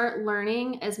to start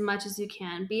learning as much as you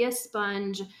can. Be a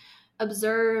sponge,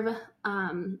 observe,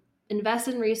 invest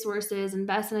in resources,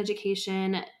 invest in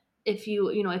education if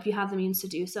you have the means to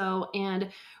do so, and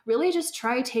really just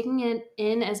try taking it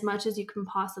in as much as you can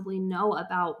possibly know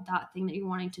about that thing that you're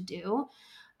wanting to do.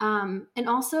 And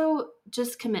also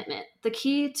just commitment. The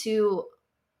key to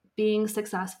being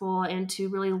successful and to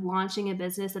really launching a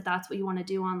business, if that's what you want to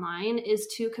do online, is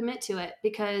to commit to it,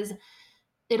 because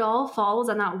it all falls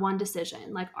on that one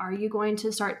decision. Like, are you going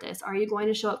to start this? Are you going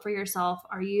to show up for yourself?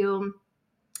 Are you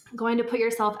going to put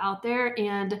yourself out there?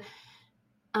 And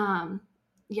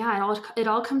it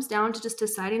all comes down to just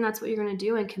deciding that's what you're going to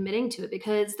do and committing to it,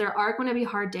 because there are going to be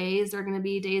hard days. There are going to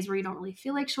be days where you don't really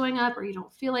feel like showing up, or you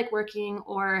don't feel like working,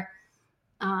 or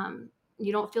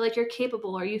you don't feel like you're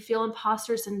capable, or you feel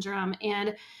imposter syndrome.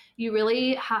 And you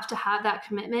really have to have that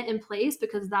commitment in place,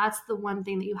 because that's the one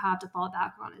thing that you have to fall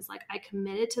back on, is like, I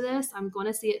committed to this. I'm going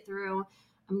to see it through.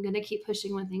 I'm going to keep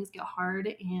pushing when things get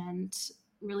hard, and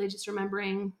really just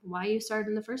remembering why you started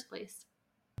in the first place.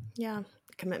 Yeah,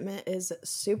 commitment is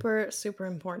super, super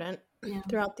important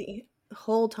throughout the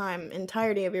whole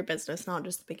entirety of your business, not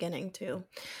just the beginning too.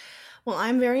 Well,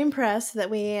 I'm very impressed that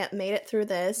we made it through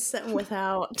this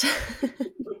without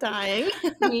dying.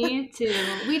 Me too.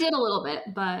 We did a little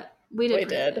bit, but we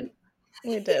did.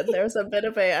 We did. There was a bit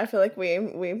of I feel like we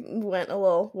went a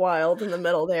little wild in the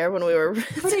middle there when we were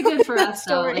pretty good for us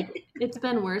though. Like, it's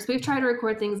been worse. We've tried to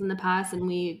record things in the past, and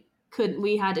we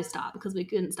had to stop because we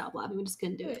couldn't stop laughing. We just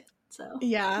couldn't do it. So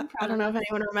yeah, I don't know if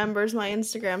anyone remembers my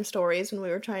Instagram stories when we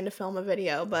were trying to film a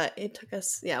video, but it took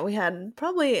us, we had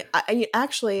probably,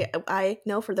 I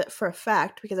know for a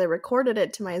fact, because I recorded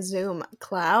it to my Zoom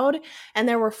cloud, and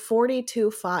there were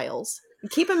 42 files.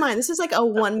 Keep in mind, this is like a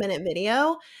 1-minute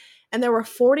video, and there were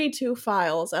 42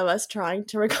 files of us trying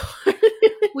to record.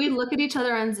 We look at each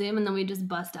other on Zoom, and then we just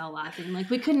bust out laughing. Like,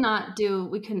 we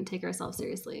couldn't take ourselves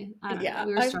seriously. I don't know.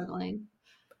 We were struggling.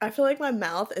 I feel like my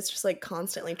mouth is just like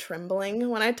constantly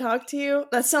trembling when I talk to you.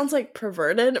 That sounds like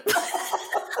perverted.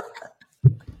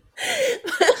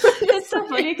 It's so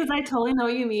funny because I totally know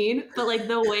what you mean, but like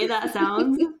the way that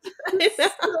sounds, it's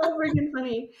so freaking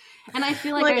funny. And I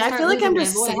feel like I feel like I'm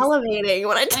just salivating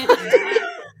when I talk.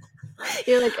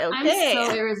 You're like, okay. I'm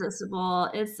so irresistible.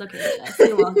 It's okay, Jess.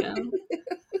 You're welcome.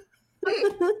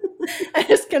 I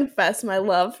just confess my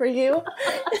love for you.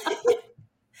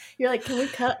 You're like, can we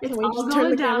cut? Can we just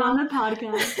turn the camera on the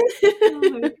podcast?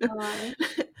 Oh my god.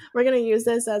 We're gonna use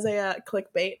this as a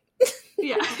clickbait.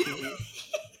 Yeah.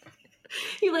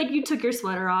 You took your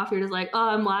sweater off. You're just like, oh,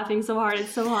 I'm laughing so hard.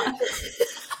 It's so hot.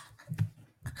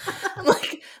 I'm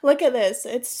like, look at this.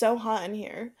 It's so hot in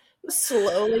here.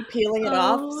 Slowly peeling it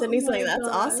off. Sydney's like, that's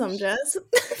awesome, Jess.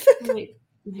 Like,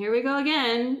 here we go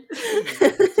again.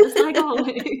 Just like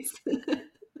always.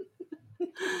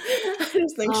 I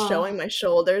just think showing my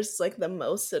shoulders is like the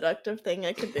most seductive thing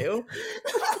I could do.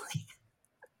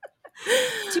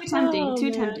 Too tempting.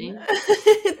 Too tempting.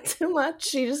 Too much.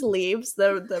 She just leaves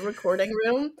the recording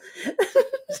room.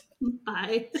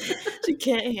 Bye. She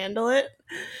can't handle it.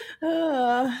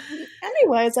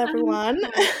 Anyways, everyone.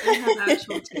 I have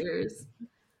actual tears.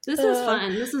 This is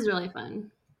fun. This is really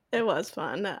fun. It was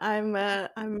fun.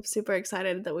 I'm super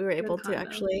excited that we were able to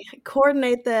actually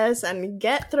coordinate this and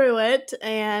get through it.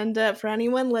 And for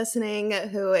anyone listening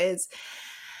who is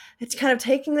it's kind of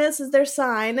taking this as their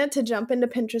sign to jump into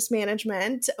Pinterest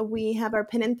management, we have our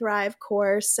Pin and Thrive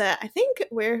course. I think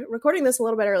we're recording this a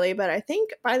little bit early, but I think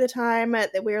by the time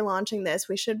that we're launching this,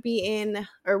 we should be in,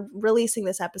 or releasing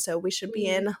this episode, we should be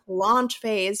in launch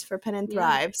phase for Pin and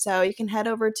Thrive. Yeah. So you can head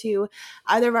over to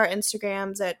either of our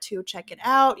Instagrams to check it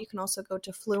out. You can also go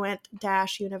to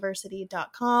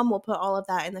fluent-university.com. We'll put all of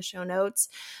that in the show notes.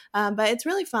 But it's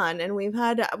really fun, and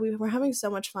we're having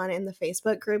so much fun in the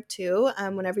Facebook group too.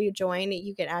 Whenever you join,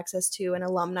 you get access to an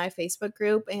alumni Facebook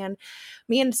group, and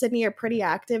me and Sydney are pretty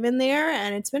active in there,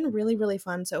 and it's been really, really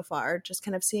fun so far, just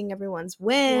kind of seeing everyone's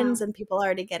wins and people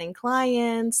already getting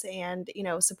clients and,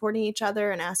 supporting each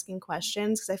other and asking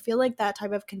questions, because I feel like that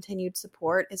type of continued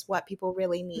support is what people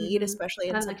really need, especially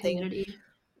in something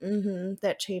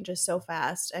that changes so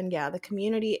fast. And yeah, the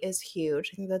community is huge.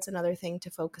 I think that's another thing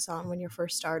to focus on when you're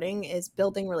first starting, is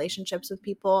building relationships with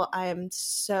people. I'm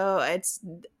so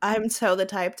the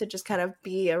type to just kind of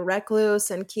be a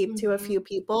recluse and keep to a few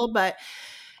people, but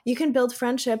you can build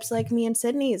friendships like me and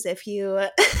Sydney's if you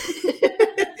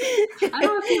I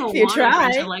don't know if you try. A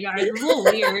friendship like ours. It's a little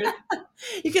weird.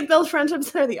 You can build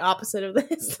friendships that are the opposite of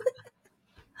this.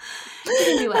 You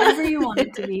can do whatever you want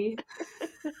it to be.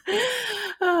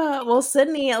 Well,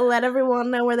 Sydney, let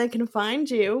everyone know where they can find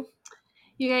you.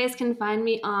 You guys can find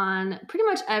me on pretty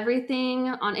much everything.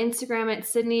 On Instagram at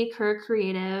Sydney Kerr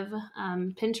Creative,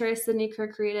 Pinterest Sydney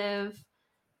Kerr Creative,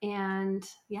 and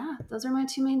yeah, those are my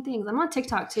two main things. I'm on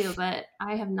TikTok too, but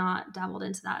I have not dabbled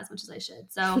into that as much as I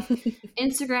should. So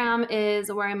Instagram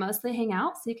is where I mostly hang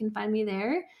out, so you can find me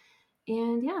there.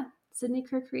 And yeah, Sydney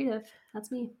Kerr Creative.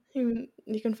 That's me. You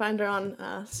can find her on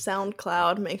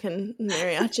SoundCloud making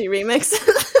mariachi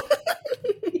remixes.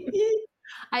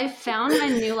 I found my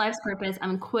new life's purpose.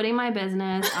 I'm quitting my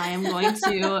business. I am going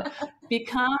to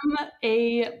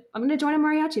I'm going to join a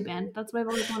mariachi band. That's what I've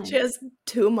always wanted. She has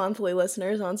 2 monthly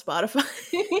listeners on Spotify.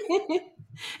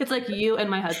 It's like you and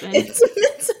my husband. It's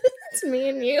me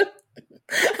and you.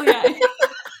 Okay.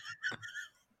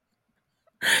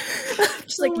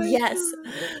 Just like, yes.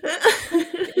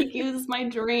 Thank you. This is my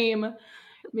dream.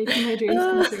 Making my dreams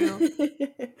come true.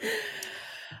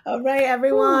 All right,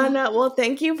 everyone. Well,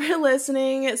 thank you for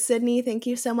listening. Sydney, thank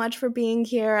you so much for being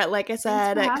here. Like I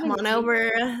said, come on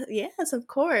over. Yes, of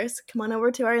course. Come on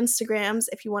over to our Instagrams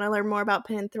if you want to learn more about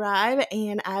Pin and Thrive,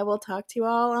 and I will talk to you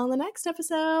all on the next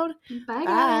episode. Bye,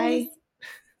 guys.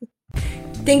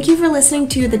 Thank you for listening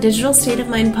to the Digital State of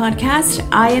Mind podcast.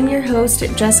 I am your host,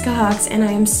 Jessica Hawks, and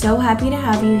I am so happy to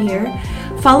have you here.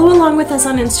 Follow along with us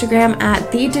on Instagram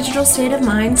at The Digital State of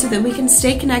Mind so that we can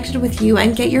stay connected with you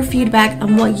and get your feedback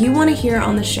on what you want to hear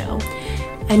on the show.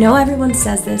 I know everyone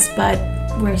says this, but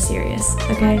we're serious,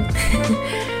 okay?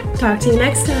 Talk to you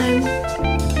next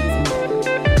time.